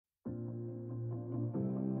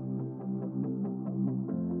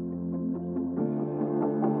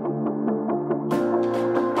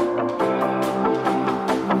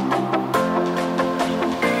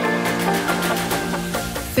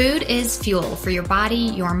is fuel for your body,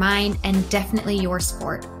 your mind, and definitely your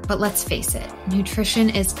sport. But let's face it, nutrition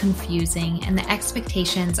is confusing, and the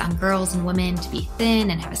expectations on girls and women to be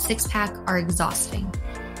thin and have a six-pack are exhausting.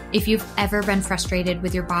 If you've ever been frustrated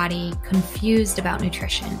with your body, confused about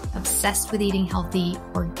nutrition, obsessed with eating healthy,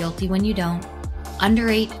 or guilty when you don't,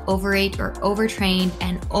 underate, overate, or overtrained,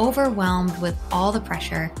 and overwhelmed with all the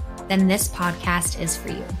pressure, then this podcast is for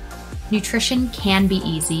you. Nutrition can be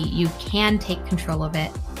easy. You can take control of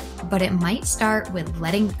it, but it might start with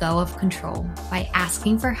letting go of control by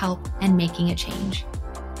asking for help and making a change.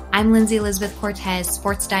 I'm Lindsay Elizabeth Cortez,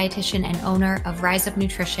 sports dietitian and owner of Rise Up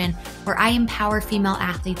Nutrition, where I empower female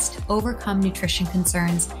athletes to overcome nutrition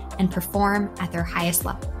concerns and perform at their highest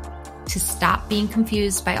level, to stop being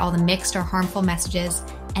confused by all the mixed or harmful messages,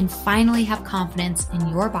 and finally have confidence in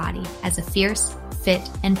your body as a fierce, fit,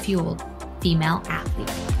 and fueled female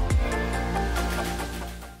athlete.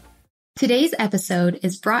 Today's episode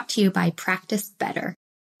is brought to you by Practice Better.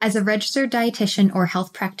 As a registered dietitian or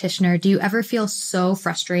health practitioner, do you ever feel so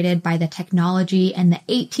frustrated by the technology and the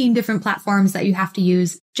 18 different platforms that you have to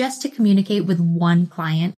use just to communicate with one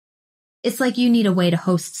client? It's like you need a way to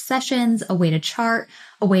host sessions, a way to chart,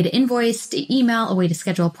 a way to invoice, to email, a way to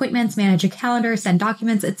schedule appointments, manage a calendar, send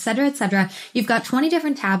documents, etc., etc. You've got 20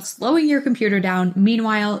 different tabs slowing your computer down.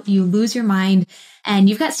 Meanwhile, you lose your mind and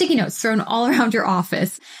you've got sticky notes thrown all around your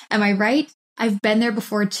office. Am I right? I've been there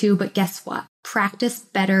before too, but guess what? Practice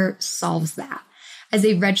Better solves that. As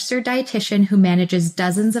a registered dietitian who manages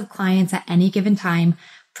dozens of clients at any given time,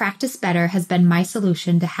 Practice Better has been my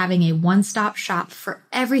solution to having a one-stop shop for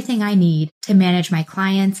everything I need to manage my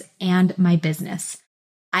clients and my business.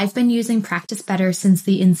 I've been using Practice Better since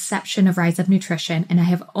the inception of Rise Up Nutrition, and I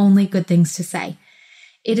have only good things to say.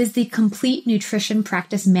 It is the complete nutrition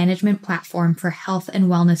practice management platform for health and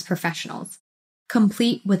wellness professionals,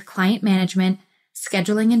 complete with client management,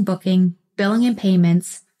 scheduling and booking, billing and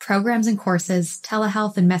payments, programs and courses,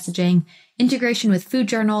 telehealth and messaging, integration with food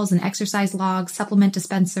journals and exercise logs, supplement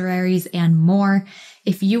dispensaries, and more.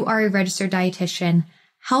 If you are a registered dietitian,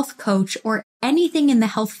 health coach, or anything in the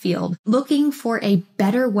health field looking for a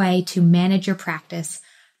better way to manage your practice,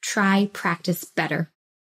 try Practice Better.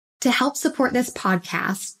 To help support this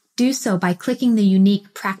podcast, do so by clicking the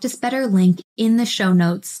unique Practice Better link in the show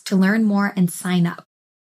notes to learn more and sign up.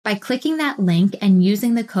 By clicking that link and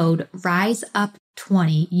using the code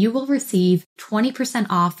RISEUP20, you will receive 20%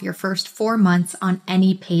 off your first 4 months on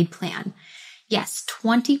any paid plan. Yes,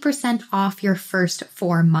 20% off your first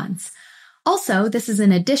 4 months. Also, this is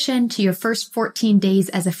in addition to your first 14 days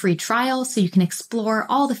as a free trial, so you can explore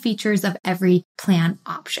all the features of every plan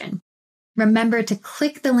option. Remember to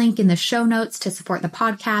click the link in the show notes to support the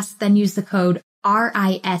podcast, then use the code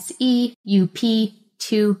RISEUP20,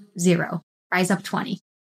 RISEUP20.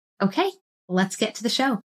 Okay, let's get to the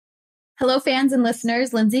show. Hello, fans and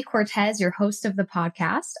listeners. Lindsay Cortez, your host of the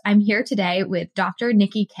podcast. I'm here today with Dr.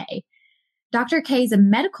 Nicky Keay. Dr. Keay is a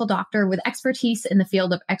medical doctor with expertise in the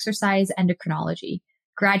field of exercise endocrinology.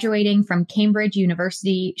 Graduating from Cambridge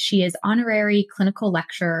University, she is honorary clinical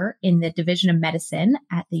lecturer in the Division of Medicine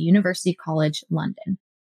at the University College London.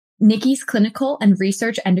 Nicky's clinical and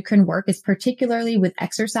research endocrine work is particularly with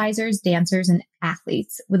exercisers, dancers, and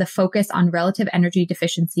athletes, with a focus on relative energy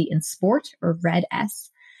deficiency in sport, or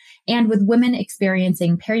RED-S, and with women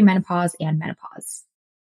experiencing perimenopause and menopause.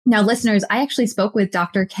 Now, listeners, I actually spoke with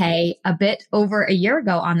Dr. Keay a bit over a year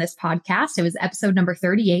ago on this podcast. It was episode number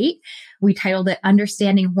 38. We titled it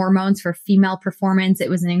Understanding Hormones for Female Performance. It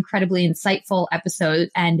was an incredibly insightful episode,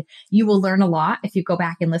 and you will learn a lot if you go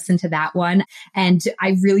back and listen to that one. And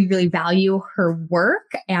I really, really value her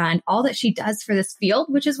work and all that she does for this field,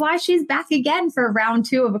 which is why she's back again for round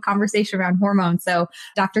 2 of a conversation around hormones. So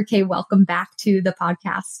Dr. Keay, welcome back to the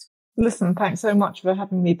podcast. Listen, thanks so much for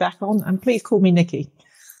having me back on, and please call me Nicky.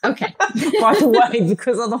 Okay. By the way,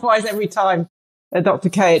 because otherwise every time Dr.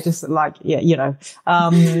 Keay, it just like,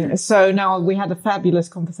 so now we had a fabulous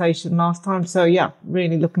conversation last time. So yeah,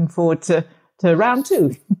 really looking forward to round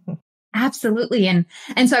 2. Absolutely. And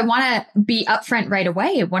so I want to be upfront right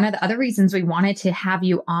away. One of the other reasons we wanted to have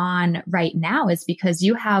you on right now is because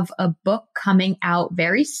you have a book coming out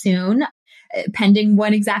very soon. Pending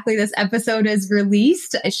when exactly this episode is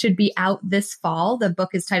released, it should be out this fall. The book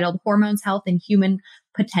is titled Hormones, Health, and Human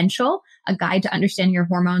Potential, a guide to understanding your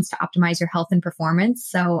hormones to optimize your health and performance.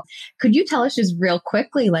 So could you tell us just real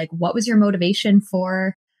quickly, like, what was your motivation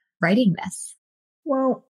for writing this?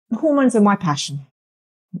 Well, hormones are my passion,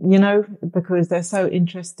 because they're so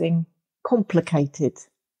interesting, complicated,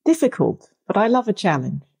 difficult, but I love a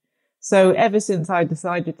challenge. So ever since I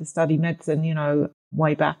decided to study medicine,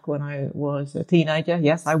 way back when I was a teenager.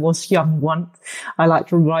 Yes, I was young once. I like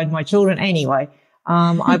to remind my children anyway.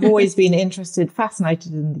 I've always been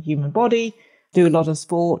fascinated in the human body, do a lot of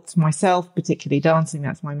sports myself, particularly dancing.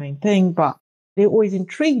 That's my main thing, but it always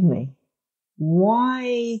intrigued me.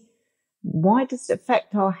 Why does it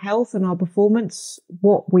affect our health and our performance?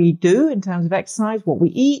 What we do in terms of exercise, what we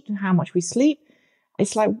eat, how much we sleep.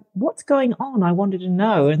 It's like, what's going on? I wanted to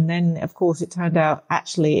know. And then, of course, it turned out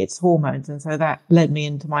actually it's hormones. And so that led me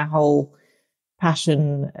into my whole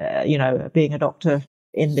passion, being a doctor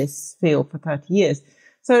in this field for 30 years.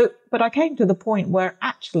 But I came to the point where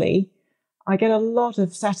actually I get a lot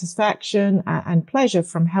of satisfaction and pleasure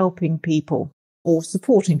from helping people or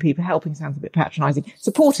supporting people. Helping sounds a bit patronizing.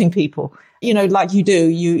 Supporting people, like you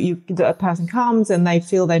do, a person comes and they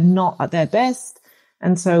feel they're not at their best.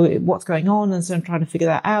 And so what's going on? And so I'm trying to figure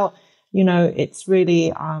that out. It's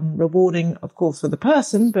really rewarding, of course, for the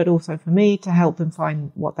person, but also for me to help them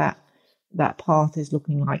find what that path is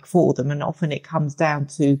looking like for them. And often it comes down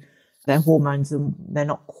to their hormones and they're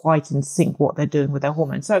not quite in sync what they're doing with their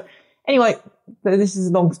hormones. So anyway, this is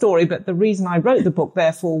a long story, but the reason I wrote the book,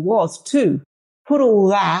 therefore, was to put all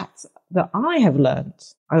that I have learned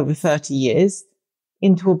over 30 years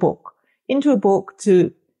into a book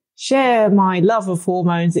to share my love of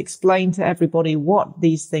hormones, explain to everybody what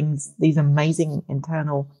these amazing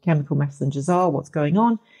internal chemical messengers are, what's going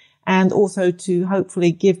on, and also to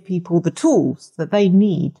hopefully give people the tools that they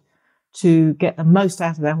need to get the most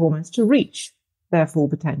out of their hormones to reach their full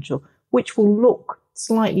potential, which will look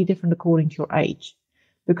slightly different according to your age.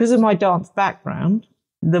 Because of my dance background,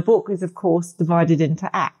 the book is, of course, divided into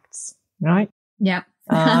acts, right? Yep.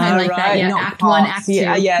 I like that. Yeah. Act parts. 1, Act 2.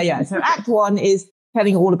 Yeah. So Act 1 is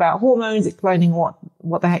telling all about hormones, explaining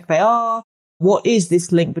what the heck they are. What is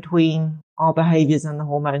this link between our behaviors and the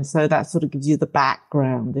hormones? So that sort of gives you the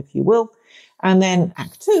background, if you will. And then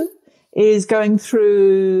Act 2 is going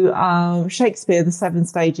through Shakespeare, the 7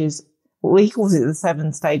 stages. Well, he calls it the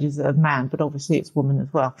 7 stages of man, but obviously it's woman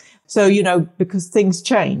as well. So, because things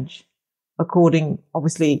change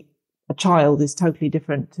obviously a child is totally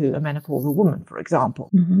different to a menopausal woman, for example.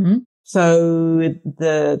 Mm-hmm. So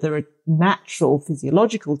there are natural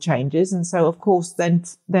physiological changes. And so, of course,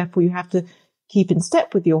 therefore you have to keep in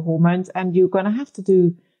step with your hormones, and you're going to have to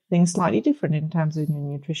do things slightly different in terms of your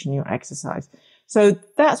nutrition, your exercise. So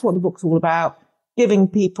that's what the book's all about, giving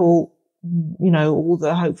people,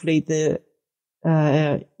 hopefully the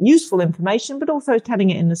useful information, but also telling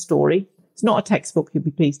it in a story. It's not a textbook, you'll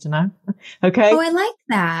be pleased to know. Okay. Oh, I like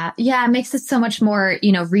that. Yeah. It makes it so much more,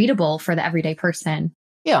 readable for the everyday person.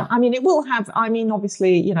 Yeah. It will have,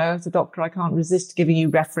 obviously, as a doctor, I can't resist giving you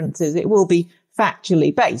references. It will be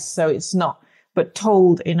factually based. So it's not, but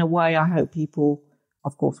told in a way I hope people,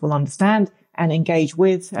 of course, will understand and engage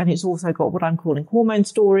with. And it's also got what I'm calling hormone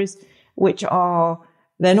stories, which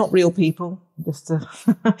they're not real people,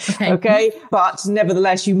 okay. But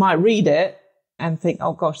nevertheless, you might read it and think,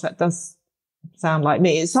 oh gosh, that does sound like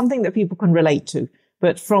me. It's something that people can relate to,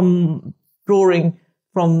 but from drawing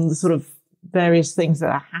from the sort of various things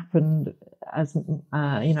that have happened as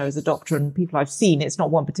a doctor and people I've seen, it's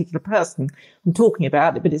not one particular person I'm talking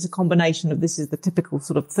about, but it's a combination of this is the typical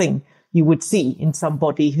sort of thing you would see in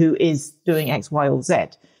somebody who is doing X, Y, or Z.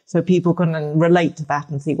 So people can then relate to that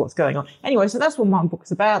and see what's going on. Anyway, so that's what my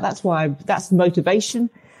book's about. That's the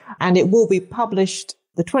motivation. And it will be published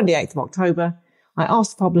the 28th of October. I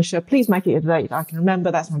asked the publisher, please make it a date I can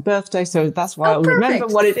remember. That's my birthday. So that's why I'll remember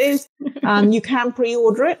what it is. You can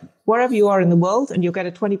pre-order it wherever you are in the world and you'll get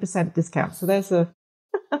a 20% discount. So there's a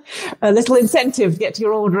little incentive to get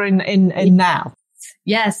your order in now.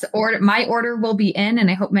 Yes, my order will be in, and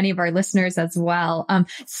I hope many of our listeners as well.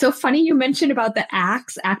 So funny you mentioned about the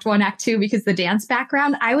acts, Act 1, Act 2, because the dance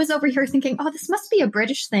background, I was over here thinking, oh, this must be a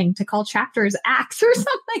British thing to call chapters acts or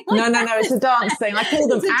something like that. No, it's a dance thing. I call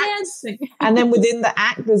them acts. And then within the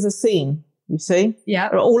act, there's a scene, you see? Yeah.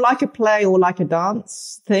 Or like a play or like a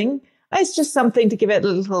dance thing. It's just something to give it a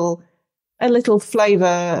little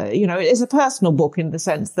flavor. It is a personal book in the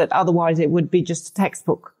sense that otherwise it would be just a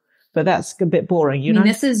textbook. But that's a bit boring, you know?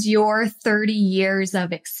 This is your 30 years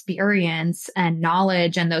of experience and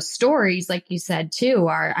knowledge, and those stories, like you said, too,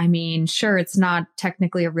 are, sure, it's not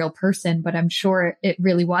technically a real person, but I'm sure it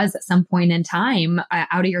really was at some point in time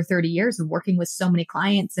out of your 30 years of working with so many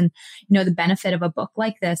clients. And, the benefit of a book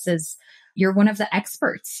like this is you're one of the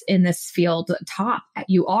experts in this field.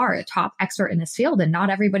 You are a top expert in this field, and not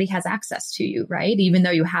everybody has access to you, right? Even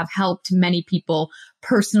though you have helped many people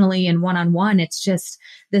personally and one-on-one, it's just,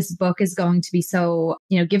 this book is going to be so,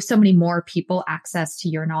 give so many more people access to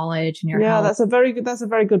your knowledge and your help. That's a very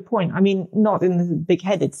good point. I mean, not in the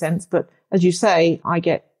big-headed sense, but as you say,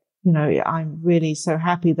 I'm really so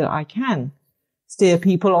happy that I can steer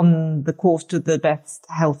people on the course to the best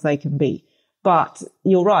health they can be. But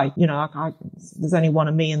you're right, there's only one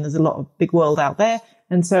of me and there's a lot of big world out there.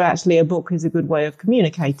 And so actually a book is a good way of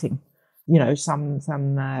communicating,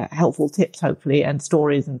 some helpful tips, hopefully, and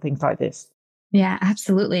stories and things like this. Yeah,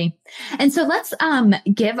 absolutely. And so let's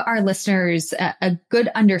give our listeners a good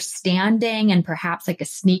understanding and perhaps like a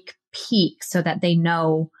sneak peek so that they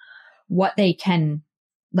know what they can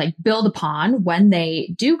build upon when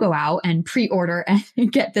they do go out and pre-order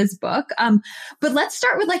and get this book. But let's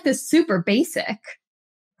start with the super basic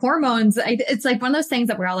hormones. It's one of those things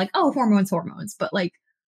that we're all oh, hormones. But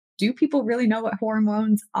do people really know what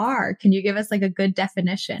hormones are? Can you give us a good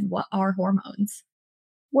definition? What are hormones?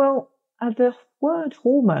 Well, the word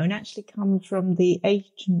hormone actually comes from the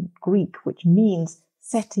ancient Greek, which means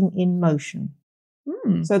setting in motion.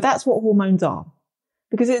 So that's what hormones are.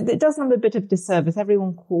 Because it does them a bit of disservice.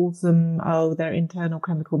 Everyone calls them, they're internal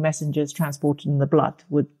chemical messengers transported in the blood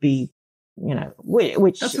would be,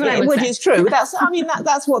 which is true.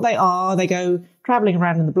 That's what they are. They go traveling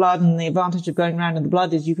around in the blood, and the advantage of going around in the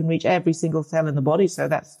blood is you can reach every single cell in the body. So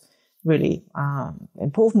that's really,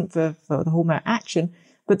 important for the hormone action.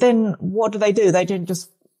 But then what do? They don't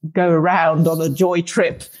just go around on a joy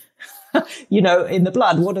trip, in the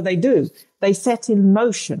blood. What do? They set in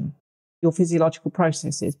motion your physiological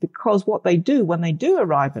processes, because what they do when they do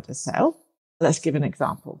arrive at a cell, let's give an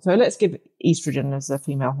example. So let's give estrogen as a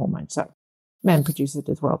female hormone. So men produce it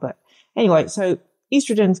as well. But anyway, so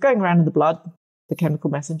estrogen is going around in the blood, the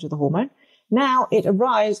chemical messenger, the hormone. Now it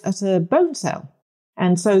arrives at a bone cell.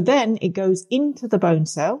 And so then it goes into the bone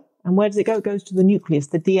cell. And where does it go? It goes to the nucleus,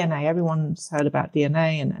 the DNA. Everyone's heard about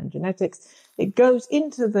DNA and genetics. It goes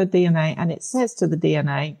into the DNA and it says to the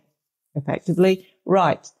DNA, effectively,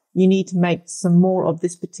 right, you need to make some more of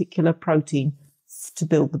this particular protein to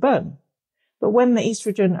build the bone. But when the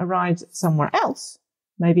estrogen arrives somewhere else,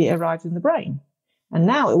 maybe it arrives in the brain. And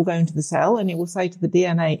now it will go into the cell and it will say to the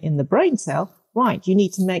DNA in the brain cell, right, you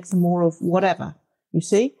need to make some more of whatever. You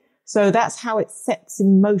see? So that's how it sets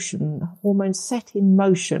in motion. Hormones set in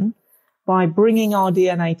motion by bringing our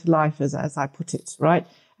DNA to life, as I put it, right?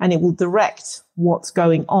 And it will direct what's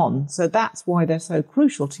going on. So that's why they're so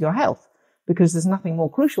crucial to your health. Because there's nothing more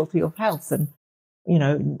crucial to your health than,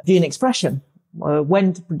 gene expression,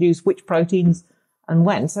 when to produce which proteins and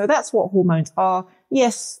when. So that's what hormones are.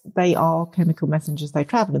 Yes, they are chemical messengers. They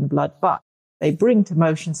travel in the blood, but they bring to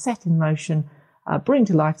motion, set in motion, bring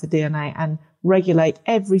to life the DNA and regulate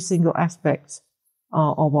every single aspect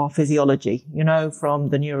of our physiology, from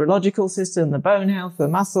the neurological system, the bone health, the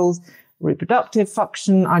muscles, reproductive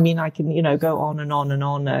function. I mean, I can, go on and on and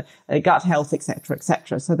on, gut health, et cetera, et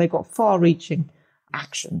cetera. So they've got far-reaching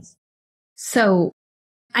actions. So,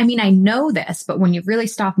 I mean, I know this, but when you really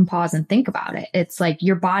stop and pause and think about it, it's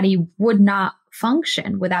your body would not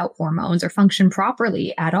function without hormones or function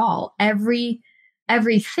properly at all. Everything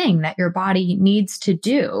that your body needs to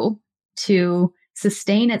do to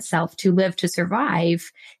sustain itself, to live, to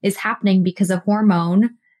survive is happening because a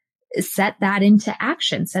hormone set that into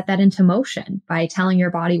action, set that into motion by telling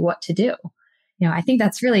your body what to do. I think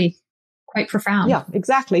that's really quite profound. Yeah,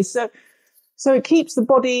 exactly. So it keeps the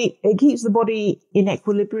body in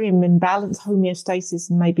equilibrium, in balance,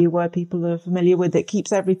 homeostasis, maybe a word people are familiar with. It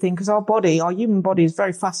keeps everything, because our human body is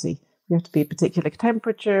very fussy. You have to be a particular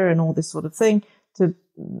temperature and all this sort of thing to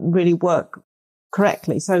really work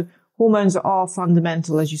correctly. So hormones are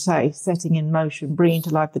fundamental, as you say, setting in motion, bringing to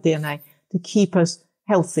life the DNA to keep us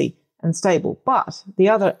healthy and stable. But the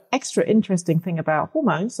other extra interesting thing about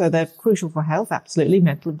hormones, so they're crucial for health, absolutely,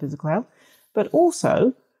 mental and physical health, but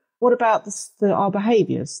also what about our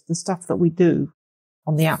behaviors, the stuff that we do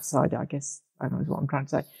on the outside, I guess, I don't know what I'm trying to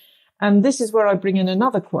say. And this is where I bring in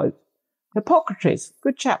another quote. Hippocrates,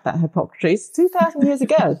 good chap that Hippocrates, 2,000 years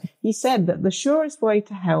ago, he said that the surest way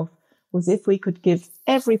to health was if we could give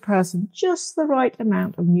every person just the right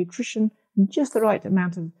amount of nutrition and just the right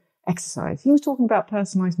amount of exercise. He was talking about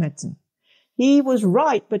personalized medicine. He was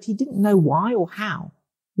right, but he didn't know why or how.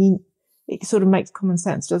 It sort of makes common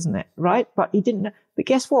sense, doesn't it? Right? But he didn't know. But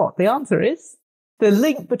guess what? The answer is the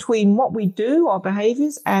link between what we do, our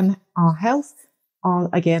behaviors, and our health are,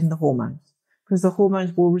 again, the hormones. Because the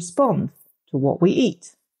hormones will respond to what we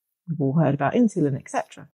eat. We've all heard about insulin,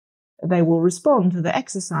 etc. they will respond to the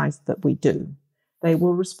exercise that we do. They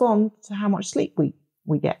will respond to how much sleep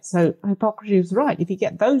we get. So Hippocrates was right. If you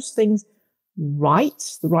get those things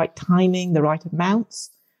right, the right timing, the right amounts,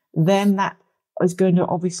 then that is going to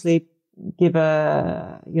obviously give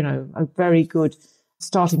a very good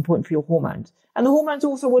starting point for your hormones. And the hormones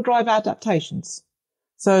also will drive adaptations.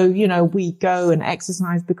 So, we go and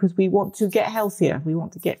exercise because we want to get healthier. We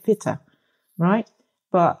want to get fitter, right?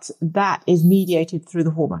 But that is mediated through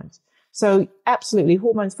the hormones. So absolutely,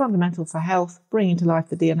 hormones fundamental for health, bringing to life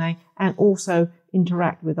the DNA, and also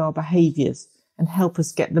interact with our behaviors and help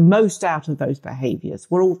us get the most out of those behaviors.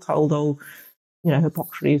 We're all told,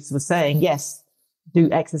 Hippocrates was saying, yes,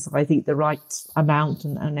 do exercise, eat the right amount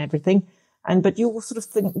and everything. But you all sort of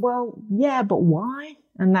think, well, yeah, but why?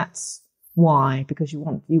 And that's why, because you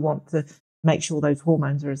want to make sure those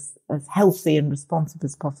hormones are as healthy and responsive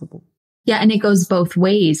as possible. Yeah. And it goes both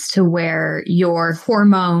ways to where your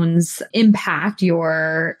hormones impact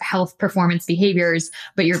your health performance behaviors,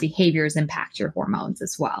 but your behaviors impact your hormones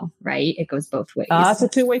as well, right? It goes both ways. It's a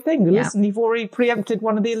two-way thing. Yeah. Listen, you've already preempted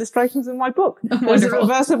one of the illustrations in my book. There's a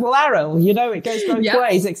reversible arrow. It goes both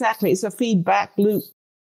ways. Exactly. It's a feedback loop.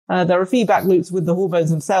 There are feedback loops with the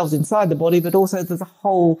hormones themselves inside the body, but also there's a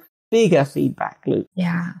whole bigger feedback loop.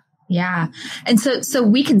 Yeah. Yeah. And so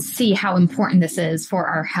we can see how important this is for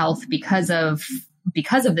our health because of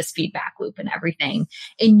this feedback loop and everything.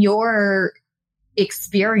 In your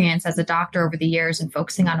experience as a doctor over the years and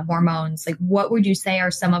focusing on hormones, like what would you say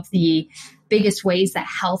are some of the biggest ways that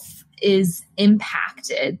health is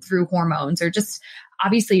impacted through hormones? Or just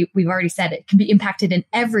obviously we've already said it can be impacted in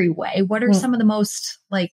every way. What are some of the most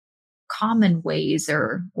common ways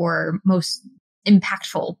or most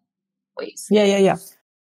impactful ways? Yeah.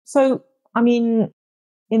 So, in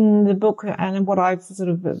the book and what I've sort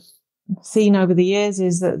of seen over the years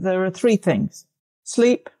is that there are three things: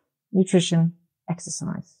 sleep, nutrition,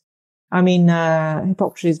 exercise.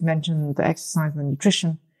 Hippocrates mentioned the exercise and the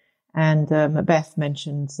nutrition, and Macbeth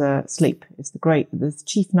mentions sleep. It's the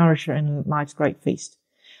chief nourisher in life's great feast.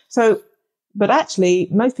 So, but actually,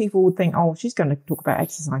 most people would think, oh, she's going to talk about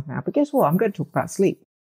exercise now. But guess what? I'm going to talk about sleep.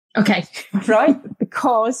 Okay. Right?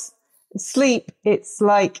 Because sleep, it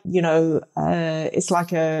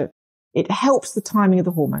helps the timing of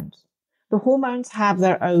the hormones. The hormones have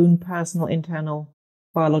their own personal internal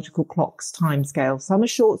biological clocks, time scales. Some are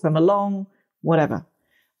short, some are long, whatever.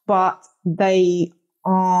 But they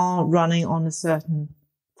are running on a certain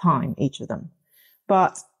time, each of them.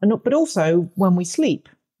 But also when we sleep,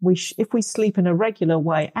 if we sleep in a regular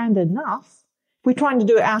way and enough, if we're trying to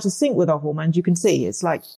do it out of sync with our hormones, you can see it's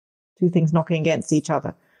like two things knocking against each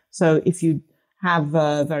other. So if you have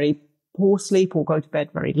very poor sleep or go to bed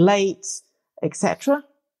very late, etc.,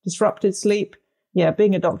 disrupted sleep,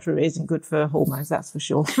 being a doctor isn't good for hormones, that's for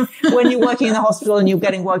sure. When you're working in the hospital and you're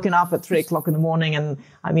getting woken up at 3:00 in the morning, and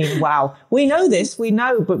wow, we know this,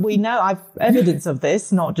 I've evidence of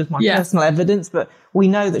this, not just my personal evidence, but we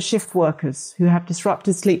know that shift workers who have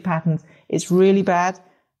disrupted sleep patterns, it's really bad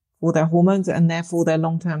for their hormones and therefore their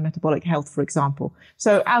long-term metabolic health, for example.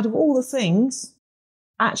 So out of all the things,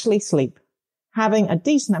 actually sleep, having a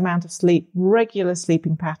decent amount of sleep, regular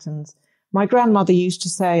sleeping patterns. My grandmother used to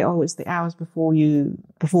say, it's the hours before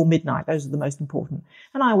midnight. Those are the most important.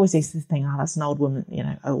 And I always used to think, that's an old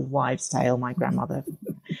woman, old wives' tale, my grandmother.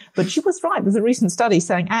 But she was right. There's a recent study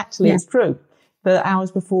saying actually it's true. The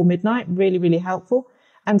hours before midnight, really, really helpful.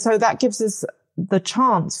 And so that gives us the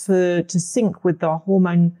chance to sync with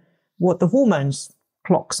what the hormones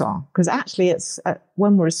clocks are, because actually it's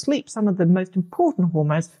when we're asleep, some of the most important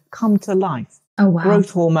hormones come to life. Oh, wow. Growth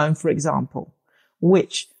hormone, for example,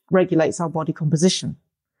 which regulates our body composition.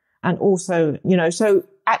 And also, so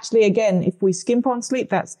actually, again, if we skimp on sleep,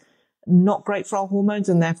 that's not great for our hormones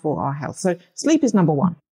and therefore our health. So sleep is number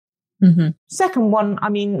one. Mm-hmm. Second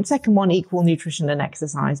one equal nutrition and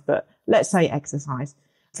exercise, but let's say exercise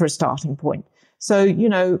for a starting point. So,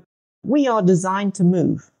 we are designed to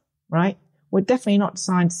move, right? We're definitely not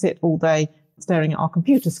designed to sit all day staring at our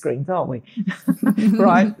computer screens, are we?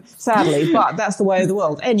 Right? Sadly, but that's the way of the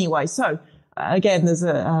world. Anyway, so again, there's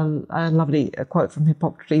a lovely quote from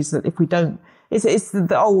Hippocrates that if we don't, it's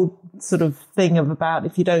the old sort of thing about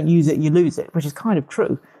if you don't use it, you lose it, which is kind of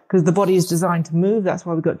true because the body is designed to move. That's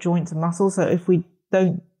why we've got joints and muscles. So if we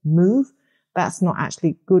don't move, that's not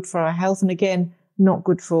actually good for our health. And again, not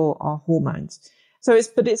good for our hormones. So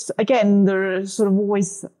it's again, there are sort of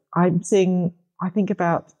always, I think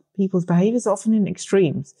about people's behaviors often in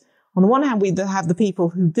extremes. On the one hand, we have the people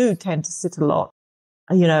who do tend to sit a lot,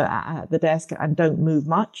 at the desk and don't move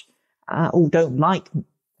much, or don't like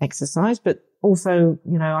exercise. But also,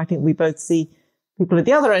 I think we both see people at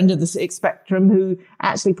the other end of the spectrum who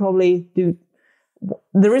actually probably do.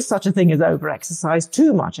 There is such a thing as over-exercise,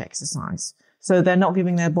 too much exercise. So they're not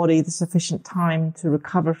giving their body the sufficient time to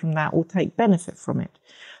recover from that or take benefit from it.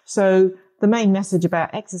 So the main message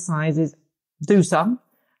about exercise is do some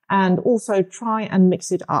and also try and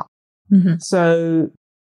mix it up. Mm-hmm. So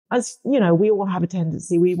as you know, we all have a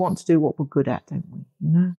tendency, we want to do what we're good at, don't we?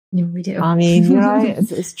 You know? Yeah, we do. I mean, you know,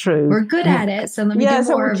 it's true. We're good at it, so let me do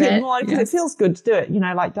more of it. Because it feels good to do it. You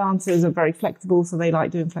know, like dancers are very flexible, so they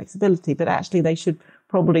like doing flexibility, but actually they should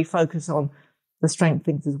probably focus on the strength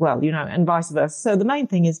things as well, you know, and vice versa. So the main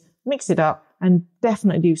thing is mix it up and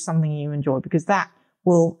definitely do something you enjoy, because that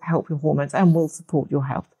will help your hormones and will support your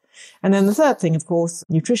health. And then the third thing, of course,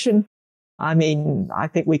 nutrition. I mean, I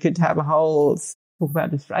think we could have a whole talk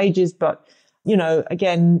about this for ages, but, you know,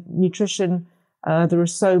 again, nutrition, there are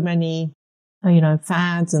so many, you know,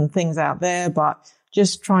 fads and things out there, but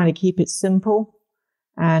just trying to keep it simple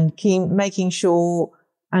and keep making sure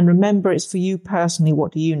and remember it's for you personally.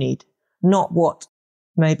 What do you need? Not what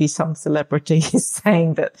maybe some celebrity is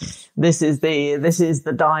saying that this is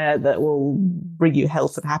the diet that will bring you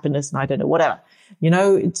health and happiness and I don't know, whatever, you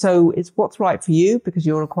know. So it's what's right for you, because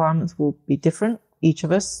your requirements will be different, each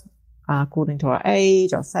of us, according to our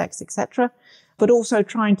age, our sex, etc. But also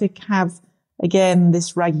trying to have, again,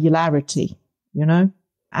 this regularity, you know,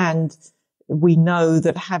 and we know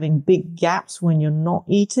that having big gaps when you're not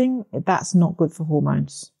eating, that's not good for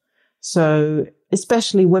hormones. So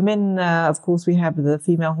especially women, of course, we have the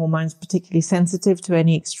female hormones particularly sensitive to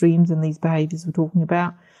any extremes in these behaviors we're talking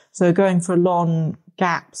about. So going for long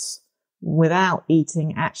gaps without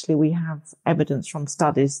eating, actually, we have evidence from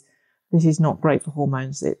studies this is not great for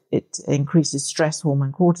hormones. It increases stress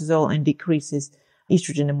hormone cortisol and decreases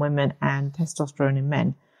estrogen in women and testosterone in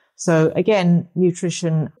men. So again,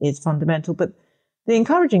 nutrition is fundamental. But the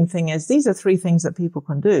encouraging thing is these are 3 things that people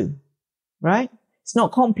can do, right? It's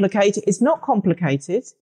not complicated. It's not complicated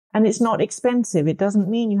and it's not expensive. It doesn't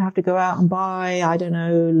mean you have to go out and buy, I don't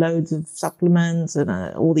know, loads of supplements and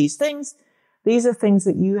all these things. These are things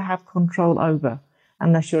that you have control over.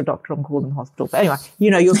 Unless you're a doctor on call in hospital. But anyway, you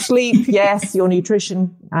know, your sleep, yes, your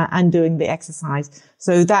nutrition, and doing the exercise.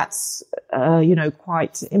 So that's, you know,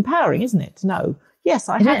 quite empowering, isn't it? To know, yes,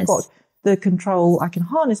 I have got the control. I can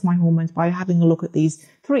harness my hormones by having a look at these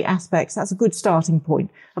 3 aspects. That's a good starting point.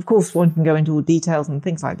 Of course, one can go into all details and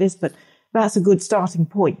things like this, but that's a good starting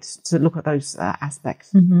point to look at those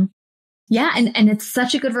aspects. Mm-hmm. Yeah. And it's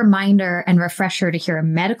such a good reminder and refresher to hear a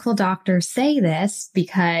medical doctor say this,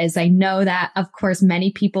 because I know that, of course,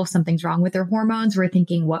 many people, something's wrong with their hormones. We're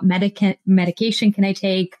thinking, what medication can I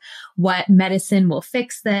take? What medicine will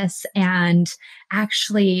fix this? And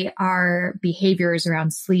actually our behaviors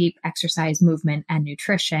around sleep, exercise, movement, and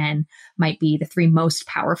nutrition might be the 3 most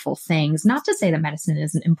powerful things. Not to say that medicine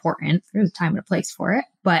isn't important. There's a time and a place for it,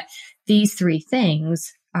 but these 3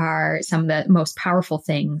 things are some of the most powerful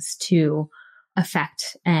things to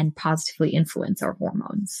affect and positively influence our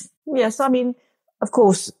hormones. Yes, I mean, of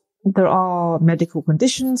course, there are medical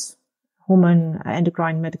conditions,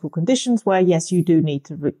 endocrine medical conditions where, yes, you do need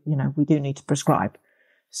to, you know, we do need to prescribe.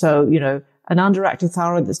 So, you know, an underactive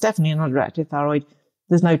thyroid, that's definitely an underactive thyroid.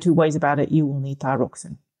 There's no 2 ways about it. You will need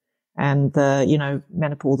thyroxine. And, you know,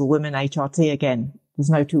 menopausal women, HRT, again, there's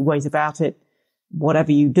no 2 ways about it.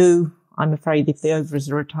 Whatever you do, I'm afraid if the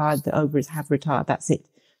ovaries are retired, the ovaries have retired. That's it.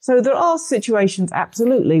 So there are situations,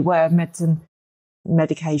 absolutely, where medicine,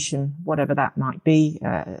 medication, whatever that might be,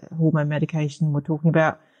 hormone medication we're talking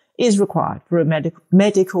about, is required for a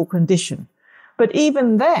medical condition. But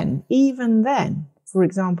even then, for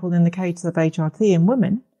example, in the case of HRT in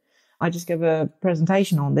women, I just gave a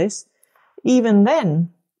presentation on this, even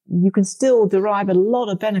then, you can still derive a lot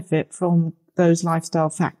of benefit from those lifestyle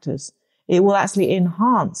factors. It will actually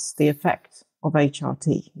enhance the effect of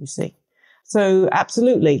HRT, you see. So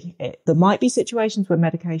absolutely, there might be situations where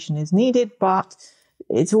medication is needed, but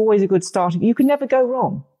it's always a good start. You can never go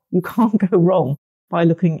wrong. You can't go wrong by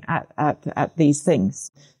looking at these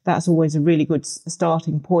things. That's always a really good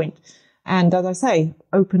starting point. And as I say,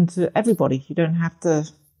 open to everybody. You don't have to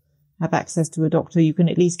have access to a doctor. You can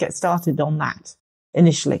at least get started on that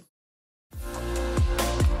initially.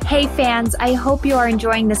 Hey fans, I hope you are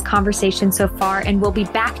enjoying this conversation so far, and we'll be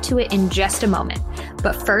back to it in just a moment.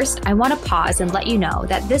 But first, I want to pause and let you know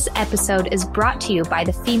that this episode is brought to you by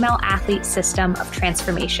the Female Athlete System of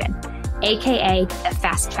Transformation, aka the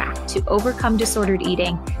Fast Track to overcome disordered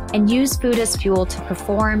eating and use food as fuel to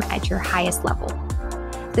perform at your highest level.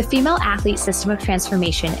 The Female Athlete System of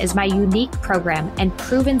Transformation is my unique program and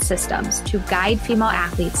proven systems to guide female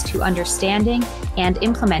athletes to understanding and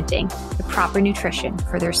implementing the proper nutrition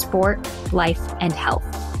for their sport, life, and health.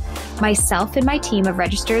 Myself and my team of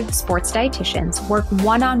registered sports dietitians work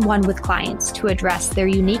one-on-one with clients to address their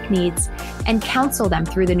unique needs and counsel them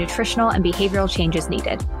through the nutritional and behavioral changes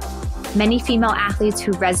needed. Many female athletes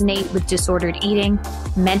who resonate with disordered eating,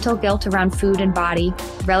 mental guilt around food and body,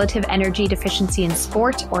 relative energy deficiency in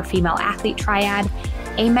sport or female athlete triad,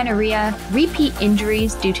 amenorrhea, repeat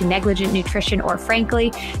injuries due to negligent nutrition, or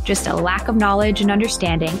frankly, just a lack of knowledge and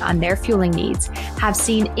understanding on their fueling needs, have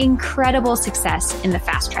seen incredible success in the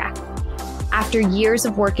fast track. After years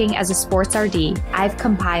of working as a sports RD, I've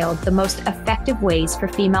compiled the most effective ways for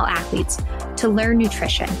female athletes to learn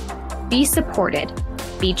nutrition, be supported,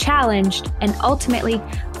 be challenged, and ultimately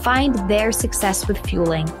find their success with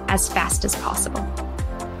fueling as fast as possible.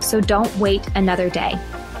 So don't wait another day.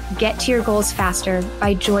 Get to your goals faster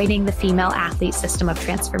by joining the Female Athlete System of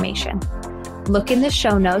Transformation. Look in the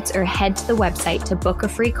show notes or head to the website to book a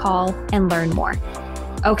free call and learn more.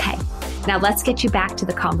 Okay, now let's get you back to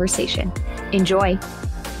the conversation. Enjoy.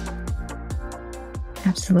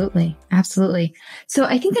 Absolutely. Absolutely. So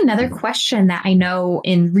I think another question that I know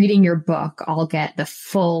in reading your book, I'll get the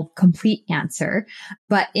full, complete answer.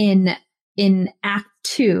 But in Act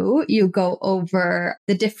 2, you go over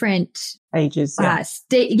the different ages,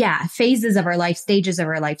 phases of our life, stages of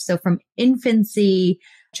our life. So from infancy,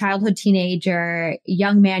 childhood, teenager,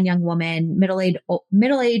 young man, young woman, middle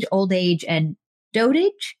age, old age, and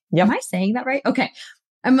dotage. Yep. Am I saying that right? Okay.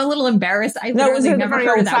 I'm a little embarrassed. I literally never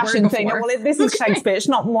heard of that word before. Well, this is Shakespeare. It's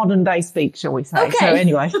not modern day speak, shall we say. Okay. So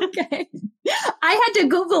anyway. Okay. I had to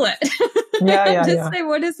Google it. Say,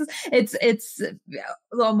 what is this? It's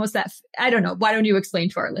almost that, I don't know. Why don't you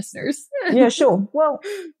explain to our listeners? Yeah, sure. Well,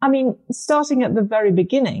 I mean, starting at the very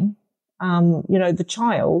beginning, the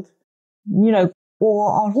child,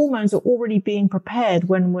 or our hormones are already being prepared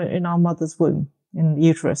when we're in our mother's womb, in the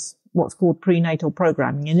uterus, what's called prenatal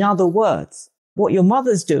programming. In other words, what your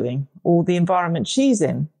mother's doing or the environment she's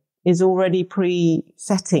in is already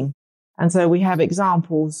pre-setting. And so we have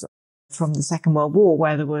examples from the Second World War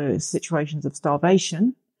where there were situations of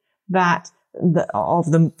starvation of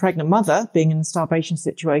the pregnant mother being in a starvation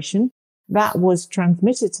situation that was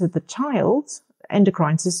transmitted to the child's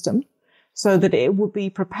endocrine system so that it would be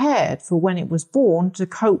prepared for when it was born to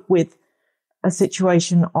cope with a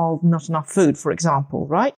situation of not enough food, for example,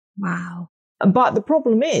 right? Wow. But the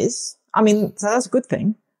problem is, so that's a good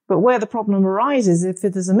thing. But where the problem arises if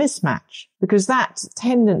there's a mismatch, because that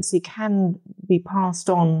tendency can be passed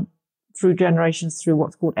on through generations through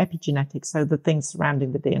what's called epigenetics, so the things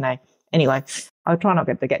surrounding the DNA. Anyway, I'll try not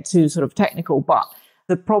to get too sort of technical, but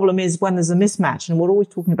the problem is when there's a mismatch, and we're always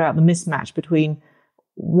talking about the mismatch between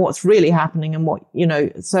what's really happening and what,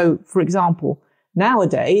 so for example,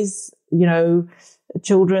 nowadays,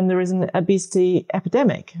 children, there is an obesity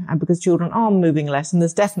epidemic, and because children are moving less, and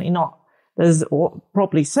there's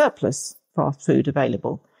probably surplus fast food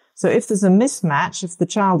available. So if there's a mismatch, if the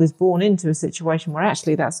child is born into a situation where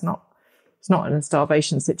actually it's not in a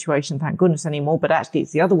starvation situation, thank goodness anymore, but actually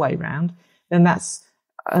it's the other way around, then that's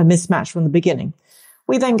a mismatch from the beginning.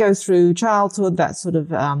 We then go through childhood, that's sort of,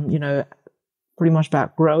 pretty much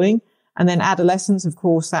about growing. And then adolescence, of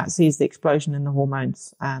course, that sees the explosion in the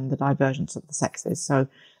hormones and the divergence of the sexes. So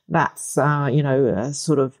that's, a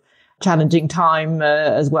sort of challenging time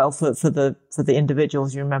as well for the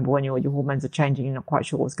individuals. You remember when your hormones are changing, you're not quite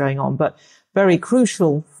sure what's going on, but very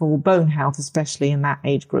crucial for bone health, especially in that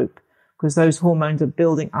age group, because those hormones are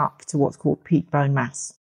building up to what's called peak bone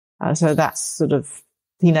mass. So that's sort of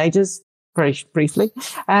teenagers, very briefly.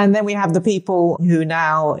 And then we have the people who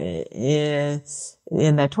now in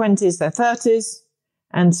their 20s, their 30s.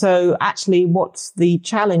 And so actually what's the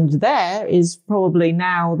challenge there is probably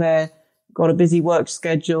now they've got a busy work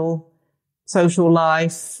schedule, social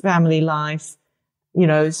life, family life,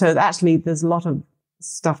 so actually there's a lot of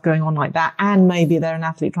stuff going on like that. And maybe they're an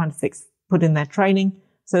athlete trying to put in their training.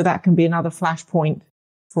 So that can be another flashpoint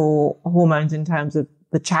for hormones in terms of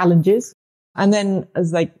the challenges. And then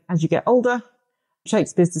as you get older,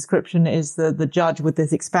 Shakespeare's description is the judge with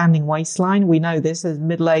this expanding waistline. We know this as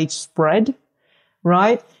middle-age spread,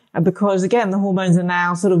 right? And because again, the hormones are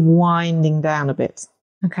now sort of winding down a bit.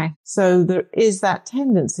 Okay. So there is that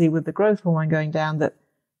tendency with the growth hormone going down that,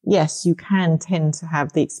 yes, you can tend to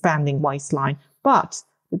have the expanding waistline. But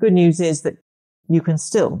the good news is that you can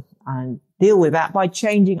still deal with that by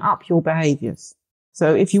changing up your behaviors.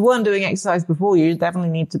 So if you weren't doing exercise before, you definitely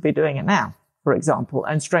need to be doing it now, for example,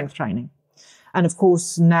 and strength training. And of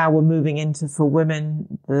course, now we're moving into, for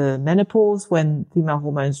women, the menopause, when female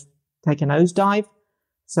hormones take a nosedive.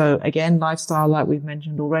 So again, lifestyle, like we've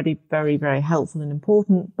mentioned already, very, very helpful and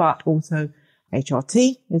important, but also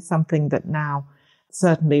HRT is something that now,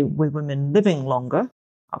 certainly with women living longer,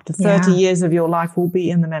 up to 30 years of your life will be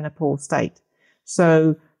in the menopause state.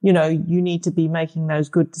 So, you need to be making those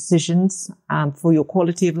good decisions for your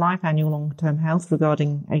quality of life and your long-term health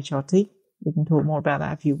regarding HRT. We can talk more about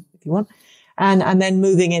that if you want. And then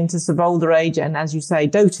moving into sort of older age and, as you say,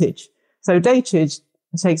 dotage. So dotage,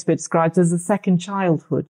 Shakespeare describes as a second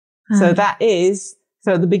childhood. So that is,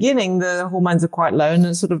 so at the beginning, the hormones are quite low, and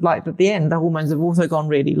it's sort of like at the end, the hormones have also gone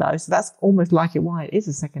really low. So that's almost like why it is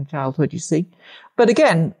a second childhood, you see. But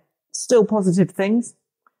again, still positive things.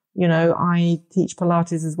 I teach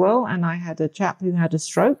Pilates as well, and I had a chap who had a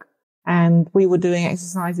stroke, and we were doing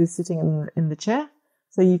exercises sitting in the chair.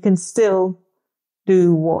 So you can still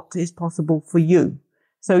do what is possible for you.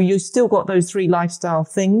 So you still got those 3 lifestyle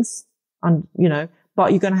things, and,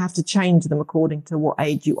 but you're going to have to change them according to what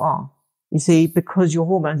age you are. You see, because your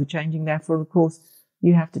hormones are changing, therefore, of course,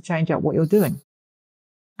 you have to change up what you're doing.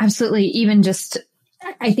 Absolutely. Even just,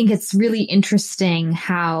 I think it's really interesting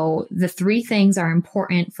how the 3 things are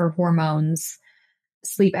important for hormones: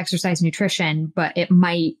 sleep, exercise, nutrition, but it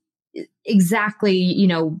might exactly,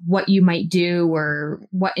 what you might do or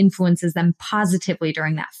what influences them positively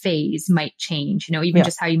during that phase might change, even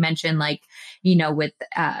just how you mentioned, like, with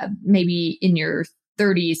maybe in your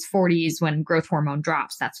 30s, 40s, when growth hormone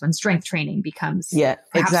drops, that's when strength training becomes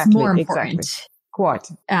perhaps more important. Exactly. Quite.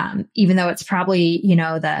 Even though it's probably,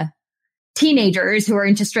 the teenagers who are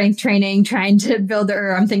into strength training trying to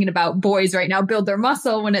I'm thinking about boys right now, build their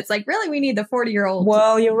muscle, when it's like, really, we need the 40-year-old.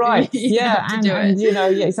 Well, you're right. Yeah.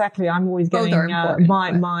 Exactly. I'm always getting,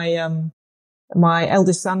 my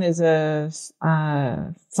eldest son is a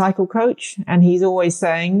cycle coach, and he's always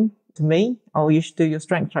saying to me, oh, you should do your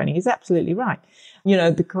strength training. He's absolutely right.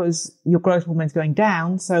 Because your growth hormone's going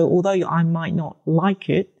down. So although I might not like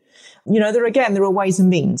it, there are ways and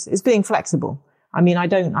means. It's being flexible. I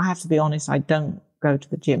have to be honest, I don't go to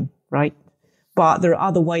the gym, right? But there are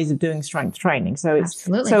other ways of doing strength training. So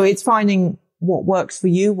it's finding what works for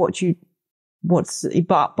you,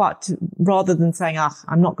 but rather than saying,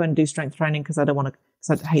 I'm not going to do strength training because I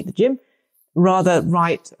hate the gym. Rather,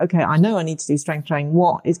 okay, I know I need to do strength training.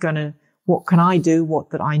 What can I do? What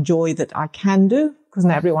that I enjoy that I can do? Because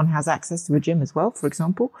not everyone has access to a gym as well, for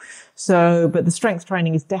example. So, but the strength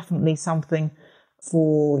training is definitely something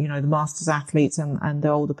for, the masters athletes and the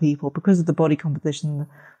older people, because of the body composition,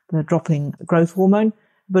 the dropping growth hormone,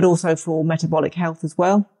 but also for metabolic health as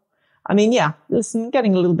well. Listen,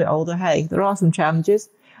 getting a little bit older, hey, there are some challenges.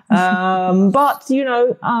 But,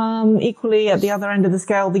 equally at the other end of the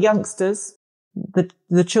scale, the youngsters,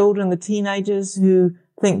 the children, the teenagers who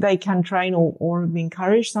think they can train or be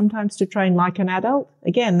encouraged sometimes to train like an adult.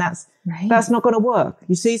 Again, that's not going to work.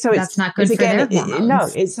 You see, so that's not good for their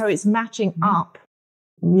hormones. It's matching up,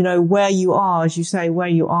 where you are, as you say, where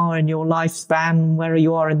you are in your lifespan, where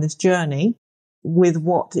you are in this journey, with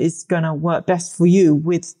what is going to work best for you,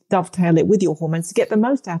 dovetail it with your hormones to get the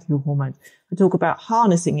most out of your hormones. We talk about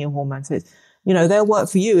harnessing your hormones. It's, they'll work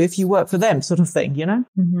for you if you work for them, sort of thing,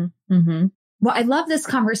 Mm-hmm. Mm-hmm. Well, I love this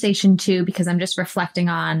conversation too, because I'm just reflecting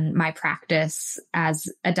on my practice as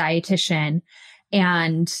a dietitian,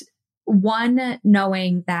 and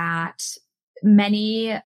knowing that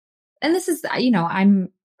many, and this is,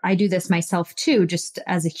 I do this myself too, just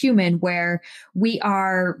as a human, where we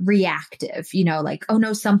are reactive, like, oh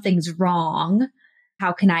no, something's wrong.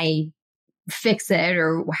 How can I fix it?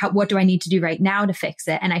 Or what do I need to do right now to fix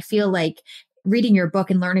it? And I feel like reading your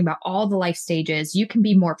book and learning about all the life stages, you can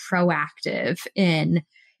be more proactive in,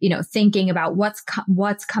 thinking about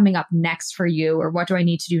what's coming up next for you, or what do I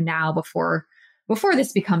need to do now before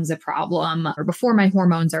this becomes a problem, or before my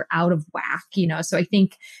hormones are out of whack, So I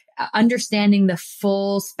think understanding the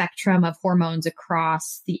full spectrum of hormones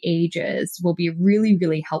across the ages will be really,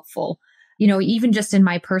 really helpful. Even just in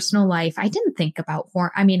my personal life, I didn't think about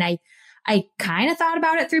I kind of thought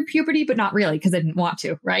about it through puberty, but not really, because I didn't want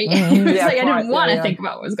to, right? It was I didn't want to think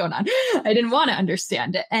about what was going on. I didn't want to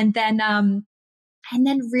understand it. And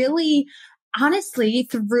then really, honestly,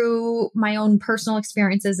 through my own personal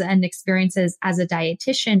experiences as a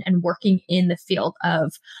dietitian and working in the field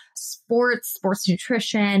of sports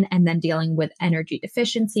nutrition, and then dealing with energy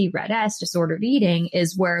deficiency, red S, disordered eating,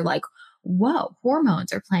 is where, like, whoa,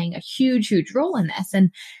 hormones are playing a huge, huge role in this.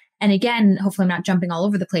 And again, hopefully I'm not jumping all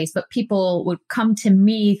over the place, but people would come to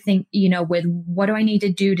me with what do I need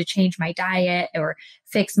to do to change my diet or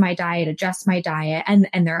fix my diet, adjust my diet. And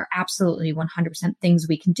there are absolutely 100% things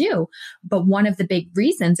we can do. But one of the big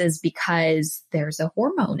reasons is because there's a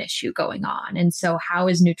hormone issue going on. And so how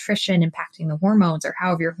is nutrition impacting the hormones, or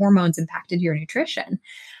how have your hormones impacted your nutrition?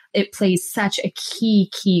 It plays such a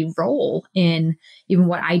key role in even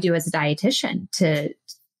what I do as a dietitian to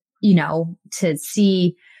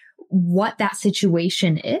see what that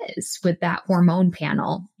situation is with that hormone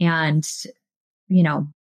panel. And,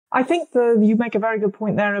 I think you make a very good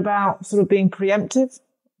point there about sort of being preemptive,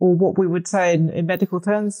 or what we would say in medical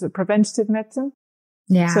terms, preventative medicine.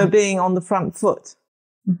 Yeah. So being on the front foot,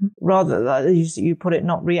 rather than you put it,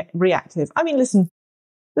 not reactive. I mean, listen,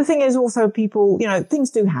 the thing is also people,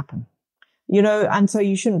 things do happen, and so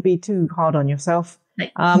you shouldn't be too hard on yourself.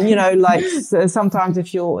 Sometimes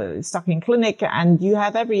if you're stuck in clinic and you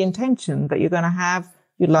have every intention that you're going to have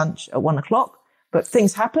your lunch at 1:00, but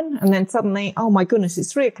things happen and then suddenly, oh my goodness,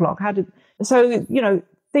 it's 3:00.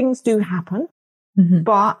 Things do happen.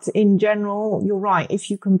 But in general, you're right. If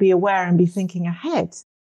you can be aware and be thinking ahead,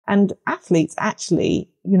 and athletes actually,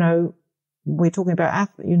 we're talking about,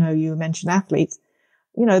 you mentioned athletes,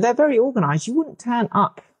 they're very organized. You wouldn't turn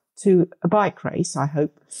up to a bike race, I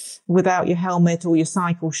hope, without your helmet or your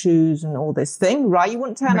cycle shoes and all this thing, right? You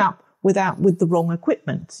wouldn't turn up with the wrong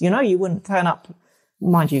equipment. You wouldn't turn up,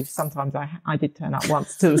 mind you, sometimes I did turn up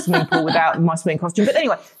once to a swimming pool without my swimming costume. But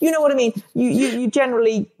anyway, you know what I mean? You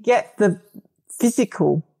generally get the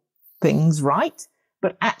physical things right,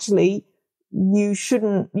 but actually you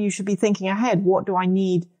should be thinking ahead. What do I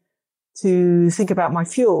need to think about my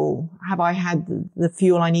fuel? Have I had the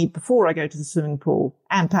fuel I need before I go to the swimming pool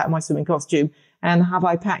and pack my swimming costume? And have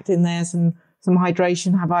I packed in there some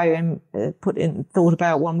hydration? Have I thought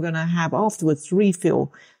about what I'm going to have afterwards to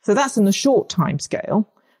refuel? So that's in the short time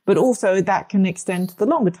scale, but also that can extend to the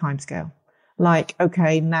longer time scale. Like,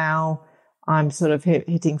 okay, now I'm sort of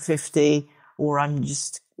hitting 50, or I'm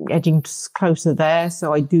just edging closer there.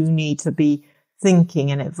 So I do need to be thinking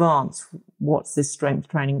in advance, what's this strength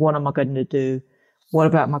training? What am I going to do? What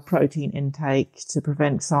about my protein intake to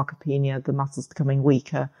prevent sarcopenia, the muscles becoming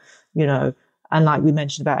weaker, and like we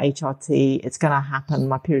mentioned about HRT, it's going to happen.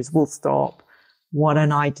 My periods will stop. Why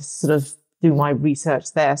don't I just sort of do my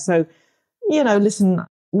research there? So, listen,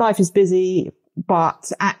 life is busy,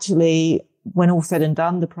 but actually when all said and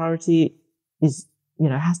done, the priority is,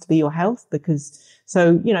 has to be your health, because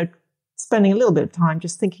spending a little bit of time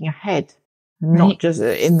just thinking ahead, not just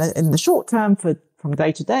in the short term from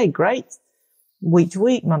day to day, great, week to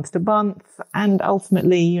week, month to month, and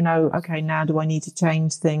ultimately, okay, now do I need to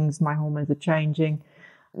change things? My hormones are changing.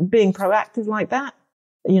 Being proactive like that,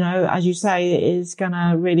 as you say, is going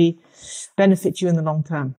to really benefit you in the long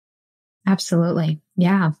term. Absolutely.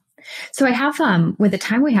 Yeah. So I have, with the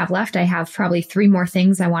time we have left, I have probably 3 more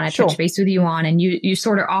things I want to touch base with you on. And you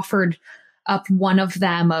sort of offered up one of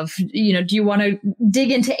them of, do you want to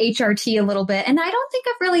dig into HRT a little bit? And I don't think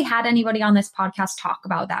I've really had anybody on this podcast talk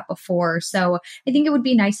about that before. So I think it would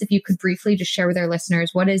be nice if you could briefly just share with our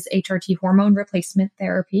listeners, what is HRT, hormone replacement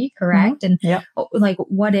therapy, correct? And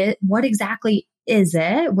what exactly is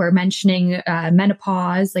it? We're mentioning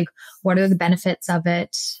menopause, like what are the benefits of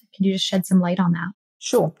it? Can you just shed some light on that?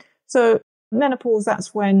 Sure. So menopause,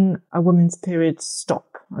 that's when a woman's periods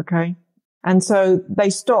stop. Okay. And so they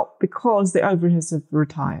stop because the ovaries have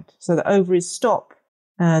retired. So the ovaries stop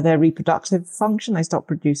their reproductive function. They stop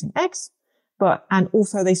producing eggs, and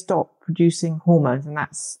also they stop producing hormones. And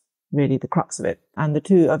that's really the crux of it. And the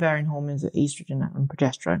 2 ovarian hormones are estrogen and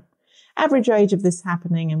progesterone. Average age of this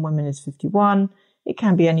happening in women is 51. It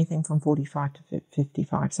can be anything from 45 to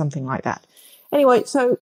 55, something like that. Anyway,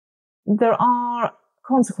 so there are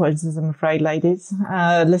consequences, I'm afraid, ladies,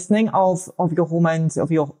 listening, of your hormones,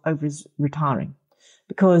 of your ovaries retiring,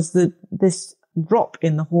 because this drop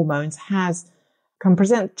in the hormones can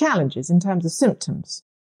present challenges in terms of symptoms: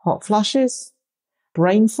 hot flushes,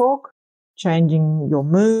 brain fog, changing your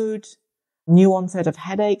mood, new onset of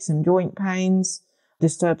headaches and joint pains,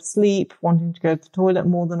 disturbed sleep, wanting to go to the toilet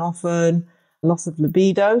more than often, loss of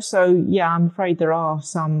libido. So yeah, I'm afraid there are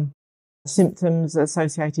some symptoms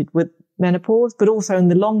associated with menopause, but also in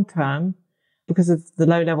the long term, because of the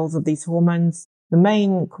low levels of these hormones, the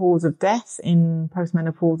main cause of death in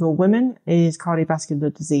postmenopausal women is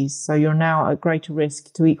cardiovascular disease. So you're now at greater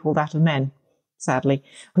risk to equal that of men, sadly,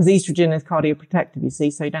 because estrogen is cardioprotective, you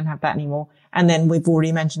see, so you don't have that anymore. And then we've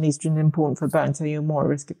already mentioned estrogen is important for bone, so you're more at